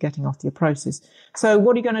risk of getting osteoporosis. So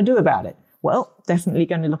what are you going to do about it? Well, definitely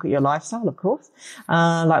going to look at your lifestyle, of course,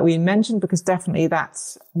 like we mentioned, because definitely that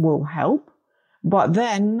will help. But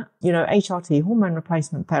then, HRT, hormone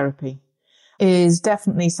replacement therapy, is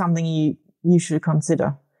definitely something you should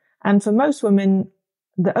consider. And for most women,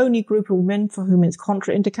 the only group of women for whom it's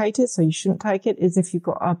contraindicated, so you shouldn't take it, is if you've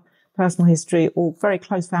got a personal history or very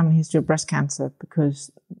close family history of breast cancer,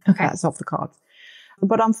 because that's off the cards.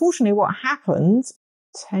 But unfortunately, what happened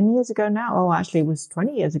 10 years ago now, actually it was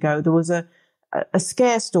 20 years ago, there was a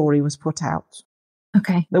scare story was put out.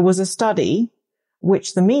 Okay. There was a study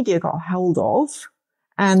which the media got hold of,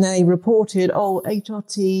 and they reported,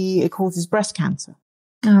 HRT, it causes breast cancer.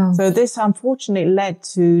 Oh. So this unfortunately led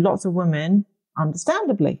to lots of women,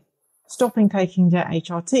 understandably, stopping taking their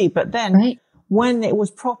HRT. But then when it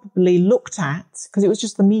was properly looked at, because it was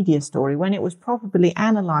just the media story, when it was properly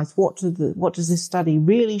analysed, what does this study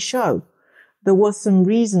really show? There was some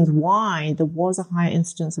reasons why there was a higher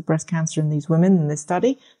incidence of breast cancer in these women in this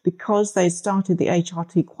study, because they started the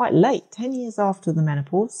HRT quite late, 10 years after the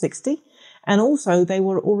menopause, 60, and also they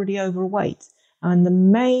were already overweight. And the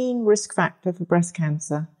main risk factor for breast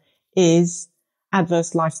cancer is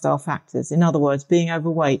adverse lifestyle factors. In other words, being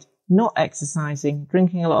overweight, not exercising,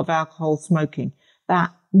 drinking a lot of alcohol, smoking.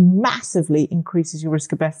 That massively increases your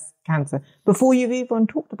risk of breast cancer before you've even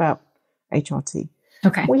talked about HRT.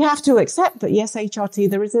 Okay. We have to accept that, yes, HRT,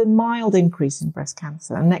 there is a mild increase in breast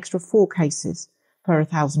cancer, an extra 4 cases per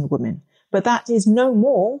 1,000 women. But that is no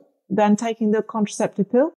more than taking the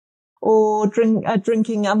contraceptive pill or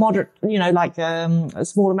drinking a moderate, a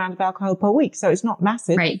small amount of alcohol per week. So it's not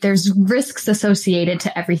massive. Right. There's risks associated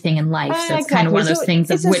to everything in life. So it's kind of one of those things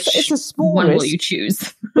of which one will you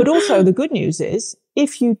choose? But also the good news is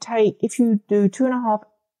if you do 2.5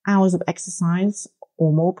 hours of exercise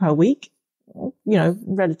or more per week,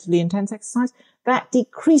 relatively intense exercise, that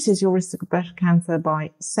decreases your risk of breast cancer by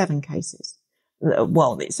 7 cases.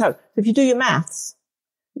 So if you do your maths,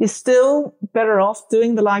 you're still better off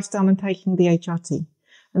doing the lifestyle and taking the HRT.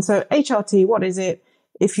 And so HRT, what is it?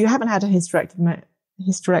 If you haven't had a hysterectomy,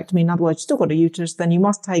 in other words, still got a uterus, then you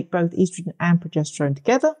must take both estrogen and progesterone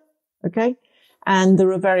together. Okay. And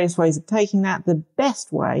there are various ways of taking that. The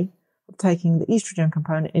best way of taking the estrogen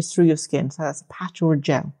component is through your skin. So that's a patch or a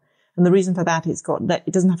gel. And the reason for that is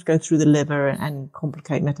it doesn't have to go through the liver and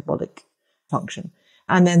complicate metabolic function.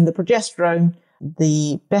 And then the progesterone,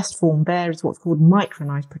 the best form there is what's called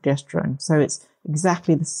micronized progesterone. So it's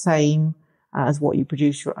exactly the same as what you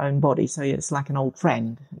produce your own body. So it's like an old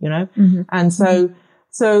friend, Mm-hmm. And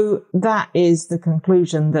so that is the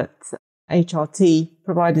conclusion that HRT,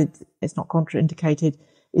 provided it's not contraindicated,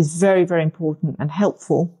 is very, very important and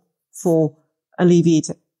helpful for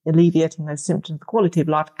alleviating those symptoms, the quality of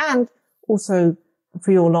life, and also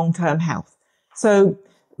for your long-term health. So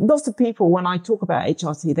lots of people, when I talk about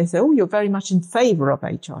HRT, they say, you're very much in favor of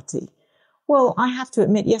HRT. Well, I have to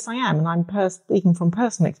admit, yes, I am. And I'm speaking from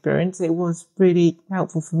personal experience. It was really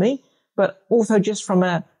helpful for me. But also just from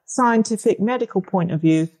a scientific medical point of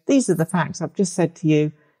view, these are the facts I've just said to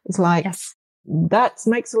you. It's like, that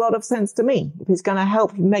makes a lot of sense to me. If it's going to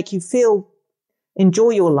help make you enjoy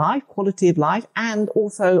your life, quality of life, and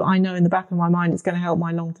also I know in the back of my mind it's going to help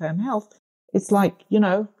my long-term health. It's like,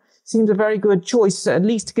 seems a very good choice, at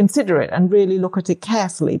least to consider it and really look at it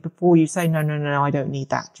carefully before you say, no, I don't need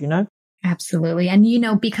that, Absolutely.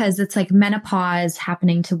 And, because it's like menopause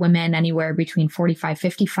happening to women anywhere between 45,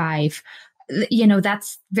 55,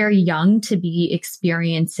 that's very young to be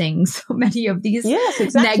experiencing so many of these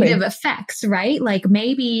negative effects, right? Like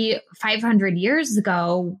maybe 500 years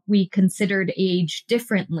ago, we considered age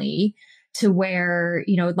differently to where,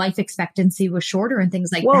 life expectancy was shorter and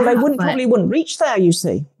things like that. Well, they probably wouldn't reach there, you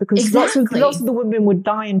see, because lots of the women would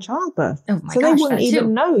die in childbirth. Oh my gosh, they wouldn't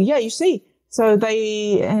even know. Yeah, you see. So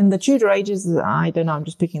in the Tudor ages, I don't know, I'm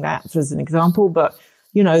just picking that as an example, but,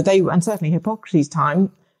 and certainly Hippocrates'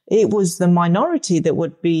 time, it was the minority that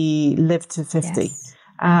would live to 50.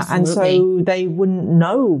 Yes, and so they wouldn't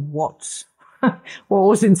know what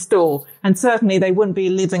was in store. And certainly they wouldn't be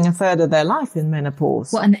living a third of their life in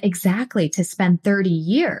menopause. Well, and exactly, to spend 30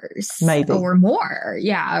 years maybe or more.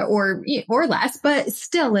 Yeah. Or less, but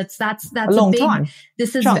still that's a long time.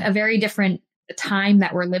 This is a very different time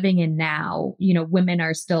that we're living in now. Women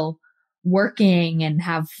are still working and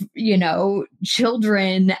have,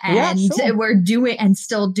 children, and we're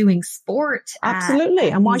still doing sport.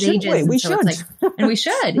 Absolutely. And why shouldn't we? We should. And we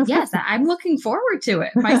should. Yes. I'm looking forward to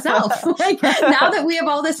it myself. Now that we have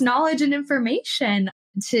all this knowledge and information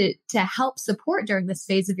to help support during this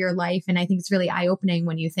phase of your life. And I think it's really eye-opening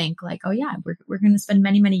when you think like, oh yeah, we're going to spend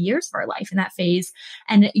many, many years of our life in that phase,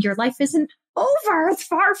 and your life isn't over. It's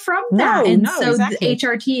far from that. The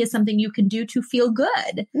HRT is something you can do to feel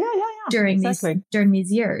good during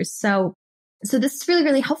these years. So So this is really,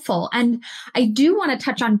 really helpful. And I do want to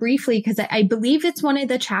touch on briefly, because I believe it's one of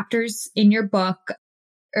the chapters in your book,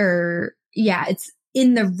 it's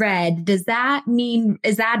in the red. Does that mean,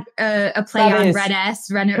 is that a play That on is. red S?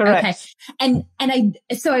 Correct. Okay.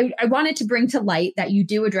 I wanted to bring to light that you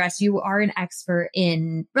do address, you are an expert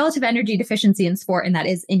in relative energy deficiency in sport, and that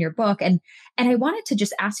is in your book. And I wanted to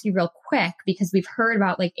just ask you real quick, because we've heard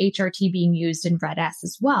about like HRT being used in red S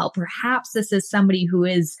as well. Perhaps this is somebody who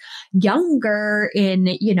is younger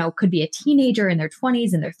could be a teenager in their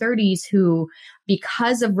 20s and their 30s who,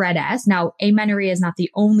 because of red S, now amenorrhea is not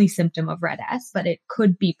the only symptom of red S, but it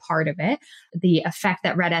could be part of it. The effect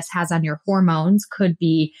that red S has on your hormones could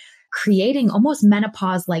be creating almost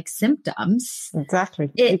menopause-like symptoms.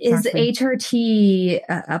 Exactly. Is HRT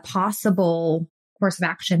a possible course of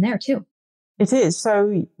action there too? It is.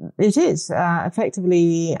 So it is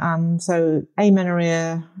effectively, so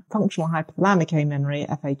amenorrhea, functional hypothalamic amenorrhea,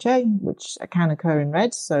 FHA, which can occur in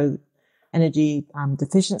red. So energy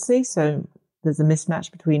deficiency. So there's a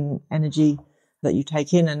mismatch between energy that you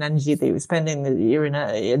take in and energy that you're spending. You're in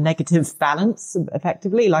a negative balance,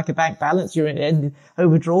 effectively, like a bank balance. You're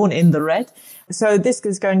overdrawn in the red. So this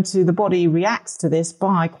is the body reacts to this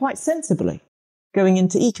by quite sensibly going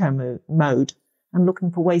into eco mode and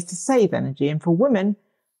looking for ways to save energy. And for women,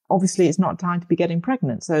 obviously it's not time to be getting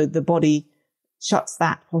pregnant. So the body shuts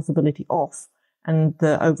that possibility off and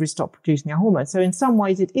the ovaries stop producing their hormones. So in some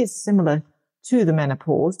ways it is similar to the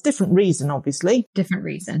menopause. Different reason, obviously. Different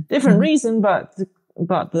reason, but the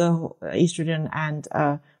estrogen and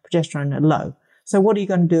progesterone are low. So what are you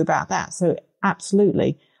going to do about that? So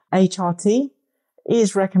absolutely, HRT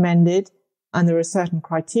is recommended, and there are certain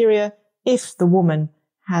criteria. If the woman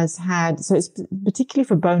has had, so it's particularly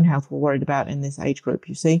for bone health we're worried about in this age group,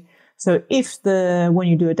 you see. So when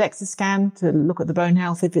you do a DEXA scan to look at the bone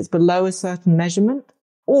health, if it's below a certain measurement,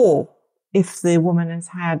 or if the woman has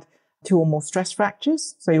had 2 or more stress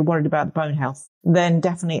fractures, so you're worried about the bone health, then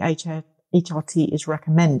definitely HRT is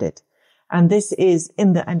recommended. And this is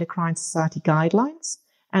in the Endocrine Society guidelines.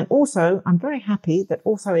 And also, I'm very happy that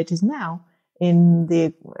also it is now in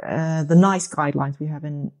the NICE guidelines we have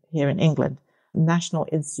here in England. National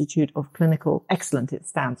Institute of Clinical Excellence, it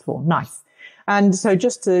stands for, NICE. And so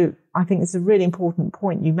I think it's a really important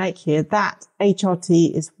point you make here, that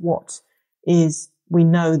HRT is what is, we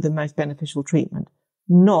know, the most beneficial treatment,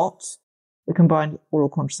 not the combined oral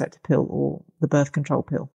contraceptive pill or the birth control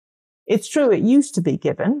pill. It's true, it used to be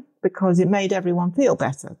given because it made everyone feel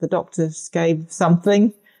better. The doctors gave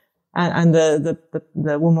something and the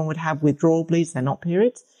woman would have withdrawal bleeds, they're not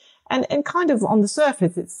periods. And kind of on the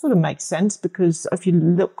surface, it sort of makes sense because if you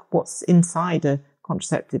look what's inside a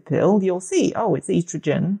contraceptive pill, you'll see, it's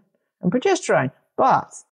estrogen and progesterone,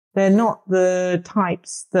 but they're not the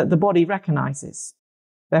types that the body recognizes.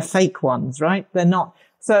 They're fake ones, right? They're not.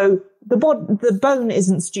 So the bone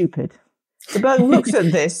isn't stupid. The bone looks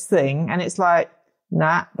at this thing and it's like,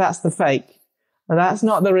 nah, that's the fake. That's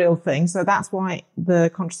not the real thing. So that's why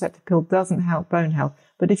the contraceptive pill doesn't help bone health.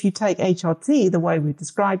 But if you take HRT, the way we've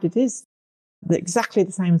described it is exactly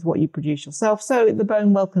the same as what you produce yourself. So the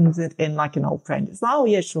bone welcomes it in like an old friend. It's like, oh,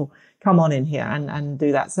 yeah, sure, come on in here and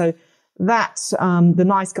do that. So that's the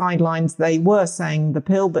NICE guidelines, they were saying the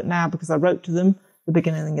pill, but now because I wrote to them the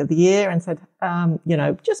beginning of the year and said,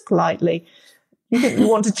 just politely, you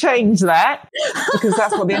want to change that because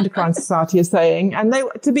that's what the Endocrine Society is saying. And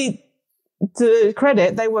to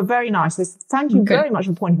credit, they were very nice. They said, thank you very much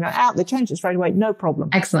for pointing that out. They changed it straight away. No problem.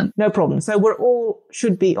 Excellent. No problem. So we're all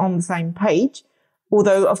should be on the same page.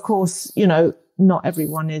 Although, of course, not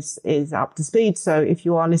everyone is up to speed. So if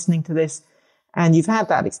you are listening to this and you've had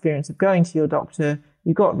that experience of going to your doctor,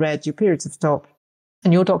 you got red, your periods have stopped,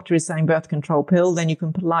 and your doctor is saying birth control pill, then you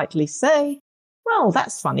can politely say, well,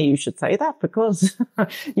 that's funny you should say that because,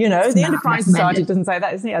 the Endocrine Society doesn't say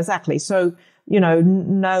that, isn't it? Exactly. So,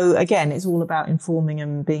 no, again, it's all about informing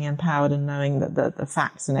and being empowered and knowing the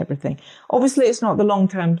facts and everything. Obviously, it's not the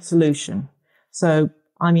long-term solution. So,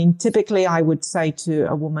 typically I would say to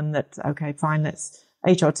a woman that, okay, fine, let's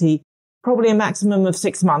HRT, probably a maximum of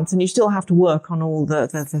 6 months, and you still have to work on all the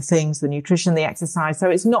things, the nutrition, the exercise.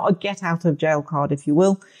 So it's not a get out of jail card, if you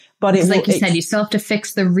will. But it's like you said, you still have to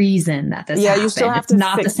fix the reason that this happened. You still have it's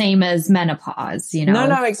not the same as menopause,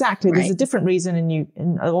 No, exactly. Right. There's a different reason,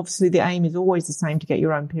 and obviously the aim is always the same, to get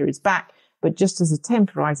your own periods back. But just as a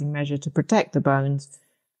temporizing measure to protect the bones,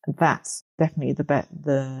 that's definitely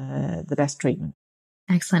the best treatment.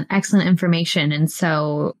 Excellent, excellent information. And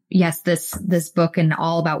so, yes, this book and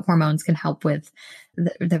all about hormones can help with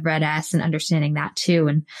the red S and understanding that too.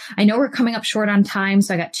 And I know we're coming up short on time,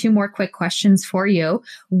 so I got 2 more quick questions for you.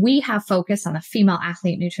 We have focused on the Female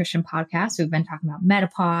Athlete Nutrition podcast. We've been talking about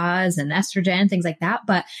menopause and estrogen, things like that.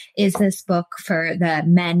 But is this book for the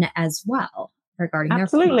men as well regarding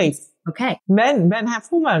Absolutely. their hormones? Okay. Men have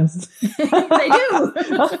hormones. They do.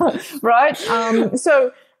 Right.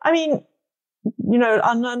 So, I mean, you know,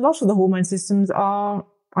 a lot of the hormone systems are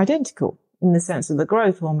identical in the sense of the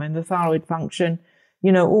growth hormone, the thyroid function,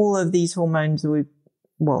 you know, all of these hormones, you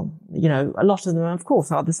know, a lot of them, of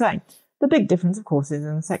course, are the same. The big difference, of course, is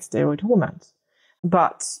in the sex steroid hormones.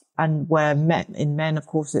 And where in men, of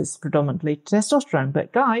course, it's predominantly testosterone,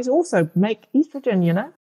 but guys also make estrogen, you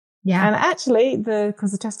know? Yeah. And actually,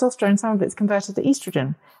 because the testosterone, some of it's converted to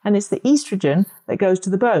estrogen, and it's the estrogen that goes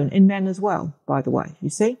to the bone in men as well, by the way, you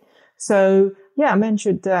see? So yeah, men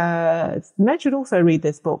should also read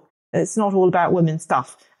this book. It's not all about women's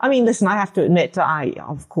stuff. I mean, listen, I have to admit, I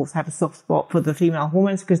of course have a soft spot for the female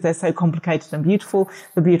hormones because they're so complicated and beautiful,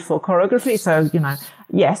 the beautiful choreography. So, you know,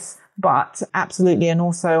 yes, but absolutely. And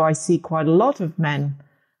also I see quite a lot of men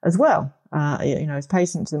as well, you know, as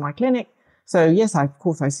patients in my clinic. So yes, of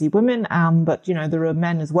course I see women, but you know, there are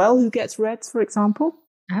men as well who gets REDS, for example.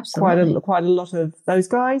 Absolutely. Quite a lot of those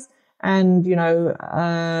guys. And, you know,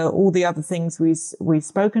 all the other things we've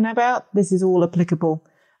spoken about, this is all applicable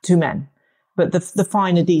to men. But the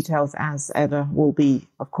finer details, as ever, will be,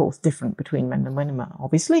 of course, different between men and women,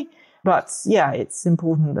 obviously. But yeah, it's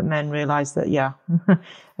important that men realize that, yeah,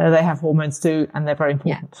 they have hormones too, and they're very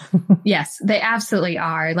important. Yeah. Yes, they absolutely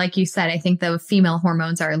are. Like you said, I think the female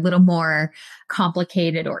hormones are a little more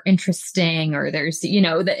complicated or interesting, or there's, you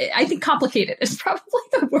know, I think complicated is probably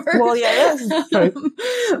the word. Well, yeah, that's true.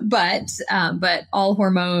 But all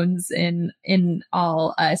hormones in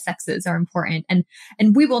all sexes are important.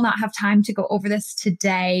 And we will not have time to go over this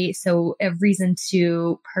today. So a reason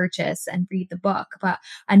to purchase and read the book. But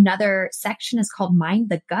another section is called Mind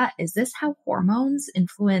the Gut. Is this how hormones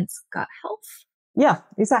influence gut health? Yeah,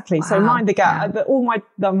 exactly. Wow. So Mind the Gut,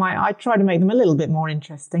 yeah. I try to make them a little bit more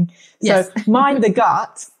interesting. So yes. Mind the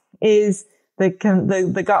Gut is the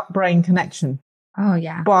gut-brain connection. Oh,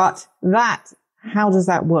 yeah. But how does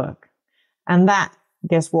that work? And that,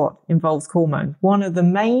 guess what, involves hormones. One of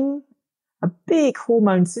a big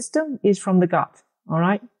hormone system is from the gut, all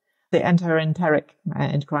right? The enteroenteric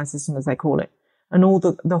endocrine system, as they call it. And all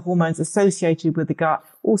the hormones associated with the gut,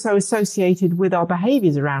 also associated with our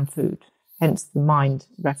behaviors around food. Hence the mind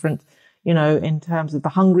reference, you know, in terms of the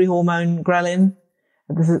hungry hormone, ghrelin,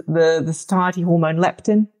 the satiety hormone,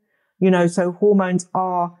 leptin, you know, so hormones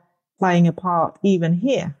are playing a part even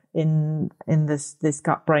here in this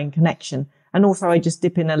gut-brain connection. And also I just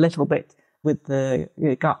dip in a little bit with the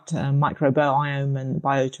gut microbiome and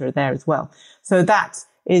biota there as well. So that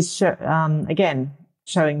is, again,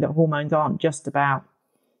 showing that hormones aren't just about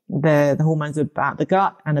the hormones are about the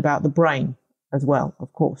gut and about the brain as well,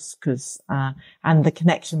 of course, because and the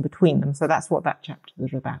connection between them. So that's what that chapter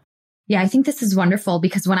is about. Yeah, I think this is wonderful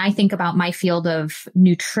because when I think about my field of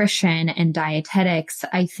nutrition and dietetics,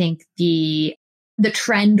 I think the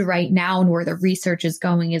trend right now and where the research is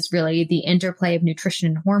going is really the interplay of nutrition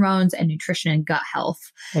and hormones and nutrition and gut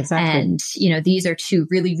health. Exactly. And, you know, these are 2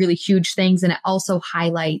 really, really huge things. And it also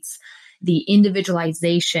highlights the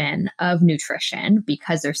individualization of nutrition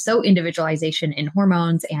because there's so individualization in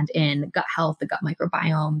hormones and in gut health, the gut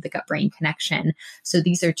microbiome, the gut-brain connection. So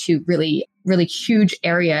these are 2 really, really huge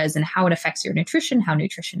areas and how it affects your nutrition, how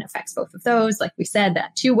nutrition affects both of those. Like we said,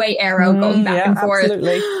 that 2-way arrow going back and forth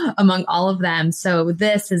among all of them. So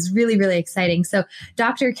this is really, really exciting. So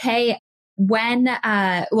Dr. Keay,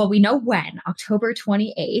 we know when, October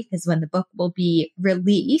 28th is when the book will be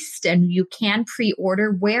released and you can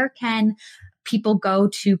pre-order. Where can people go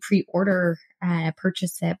to pre-order,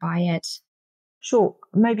 purchase it, buy it? Sure.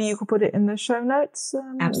 Maybe you could put it in the show notes.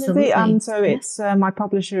 Absolutely. So it's, my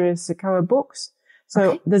publisher is Sequoia Books.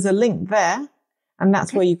 So there's a link there and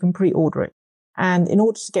that's where you can pre-order it. And in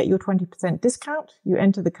order to get your 20% discount, you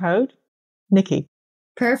enter the code Nicky.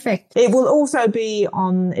 Perfect. It will also be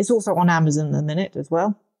it's also on Amazon at the minute as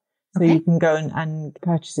well. So you can go and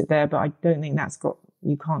purchase it there, but I don't think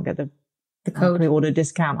you can't get the code pre-order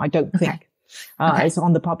discount. I don't think. It's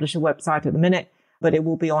on the publisher website at the minute, but it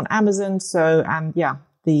will be on Amazon. So,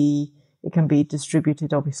 it can be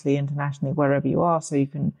distributed obviously internationally wherever you are. So you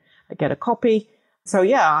can get a copy. So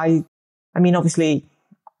yeah, I mean, obviously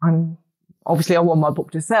I want my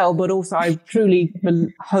book to sell, but also I truly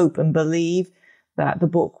hope and believe that the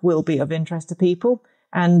book will be of interest to people.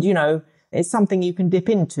 And, you know, it's something you can dip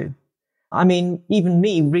into. I mean, even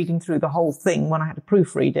me reading through the whole thing when I had to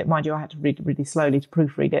proofread it, mind you, I had to read it really slowly to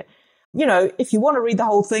proofread it. You know, if you want to read the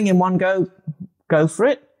whole thing in one go for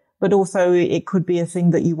it. But also it could be a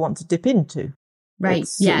thing that you want to dip into. Right.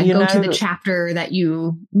 Yeah. Go to the chapter that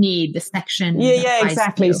you need, the section. Yeah,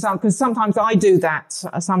 exactly. Because sometimes I do that.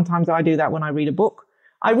 Sometimes I do that when I read a book.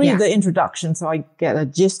 I read the introduction so I get a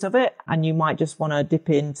gist of it. And you might just want to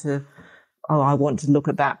dip into, I want to look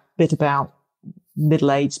at that bit about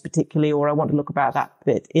middle age particularly, or I want to look about that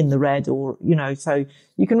bit in the red, or, you know, so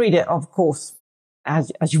you can read it, of course,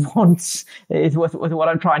 as you want, is with what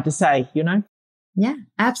I'm trying to say, you know? Yeah,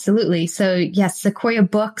 absolutely. So yes,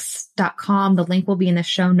 sequoiabooks.com. The link will be in the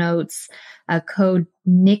show notes. Code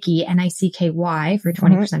Nicky, Nicky, for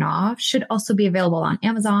 20% off. Should also be available on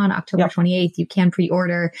Amazon, October 28th. You can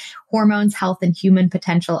pre-order Hormones, Health, and Human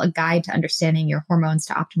Potential, a guide to understanding your hormones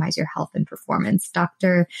to optimize your health and performance.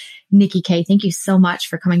 Dr. Nicky Keay, thank you so much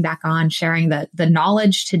for coming back on, sharing the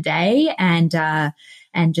knowledge today and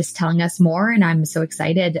just telling us more. And I'm so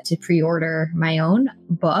excited to pre-order my own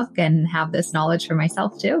book and have this knowledge for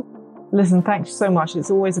myself too. Listen, thanks so much.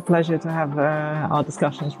 It's always a pleasure to have our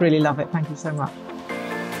discussions. Really love it. Thank you so much.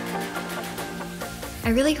 I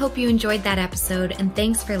really hope you enjoyed that episode, and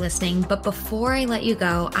thanks for listening. But before I let you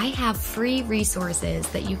go, I have free resources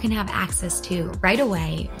that you can have access to right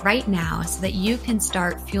away, right now, so that you can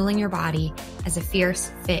start fueling your body as a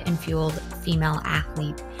fierce, fit, and fueled female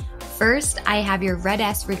athlete. First, I have your Red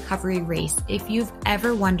S recovery race. If you've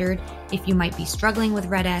ever wondered if you might be struggling with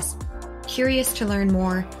Red S, curious to learn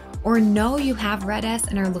more, or know you have Red S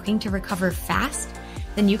and are looking to recover fast,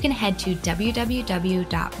 then you can head to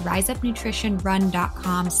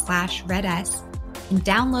www.riseupnutritionrun.com/RedS and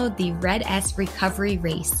download the Red S recovery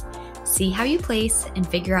race. See how you place and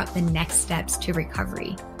figure out the next steps to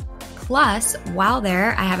recovery. Plus, while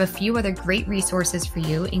there, I have a few other great resources for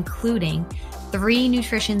you, including 3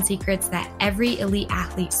 nutrition secrets that every elite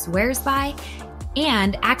athlete swears by,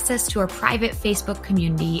 and access to our private Facebook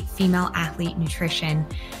community, Female Athlete Nutrition.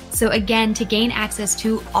 So again, to gain access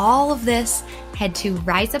to all of this, head to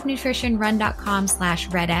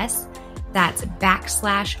riseupnutritionrun.com/RedS. That's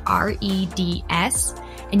 /REDS.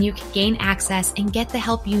 And you can gain access and get the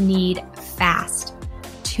help you need fast.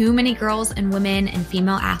 Too many girls and women and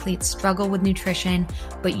female athletes struggle with nutrition,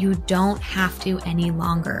 but you don't have to any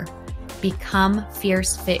longer. Become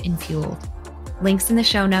fierce, fit, and fueled. Links in the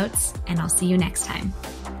show notes, and I'll see you next time.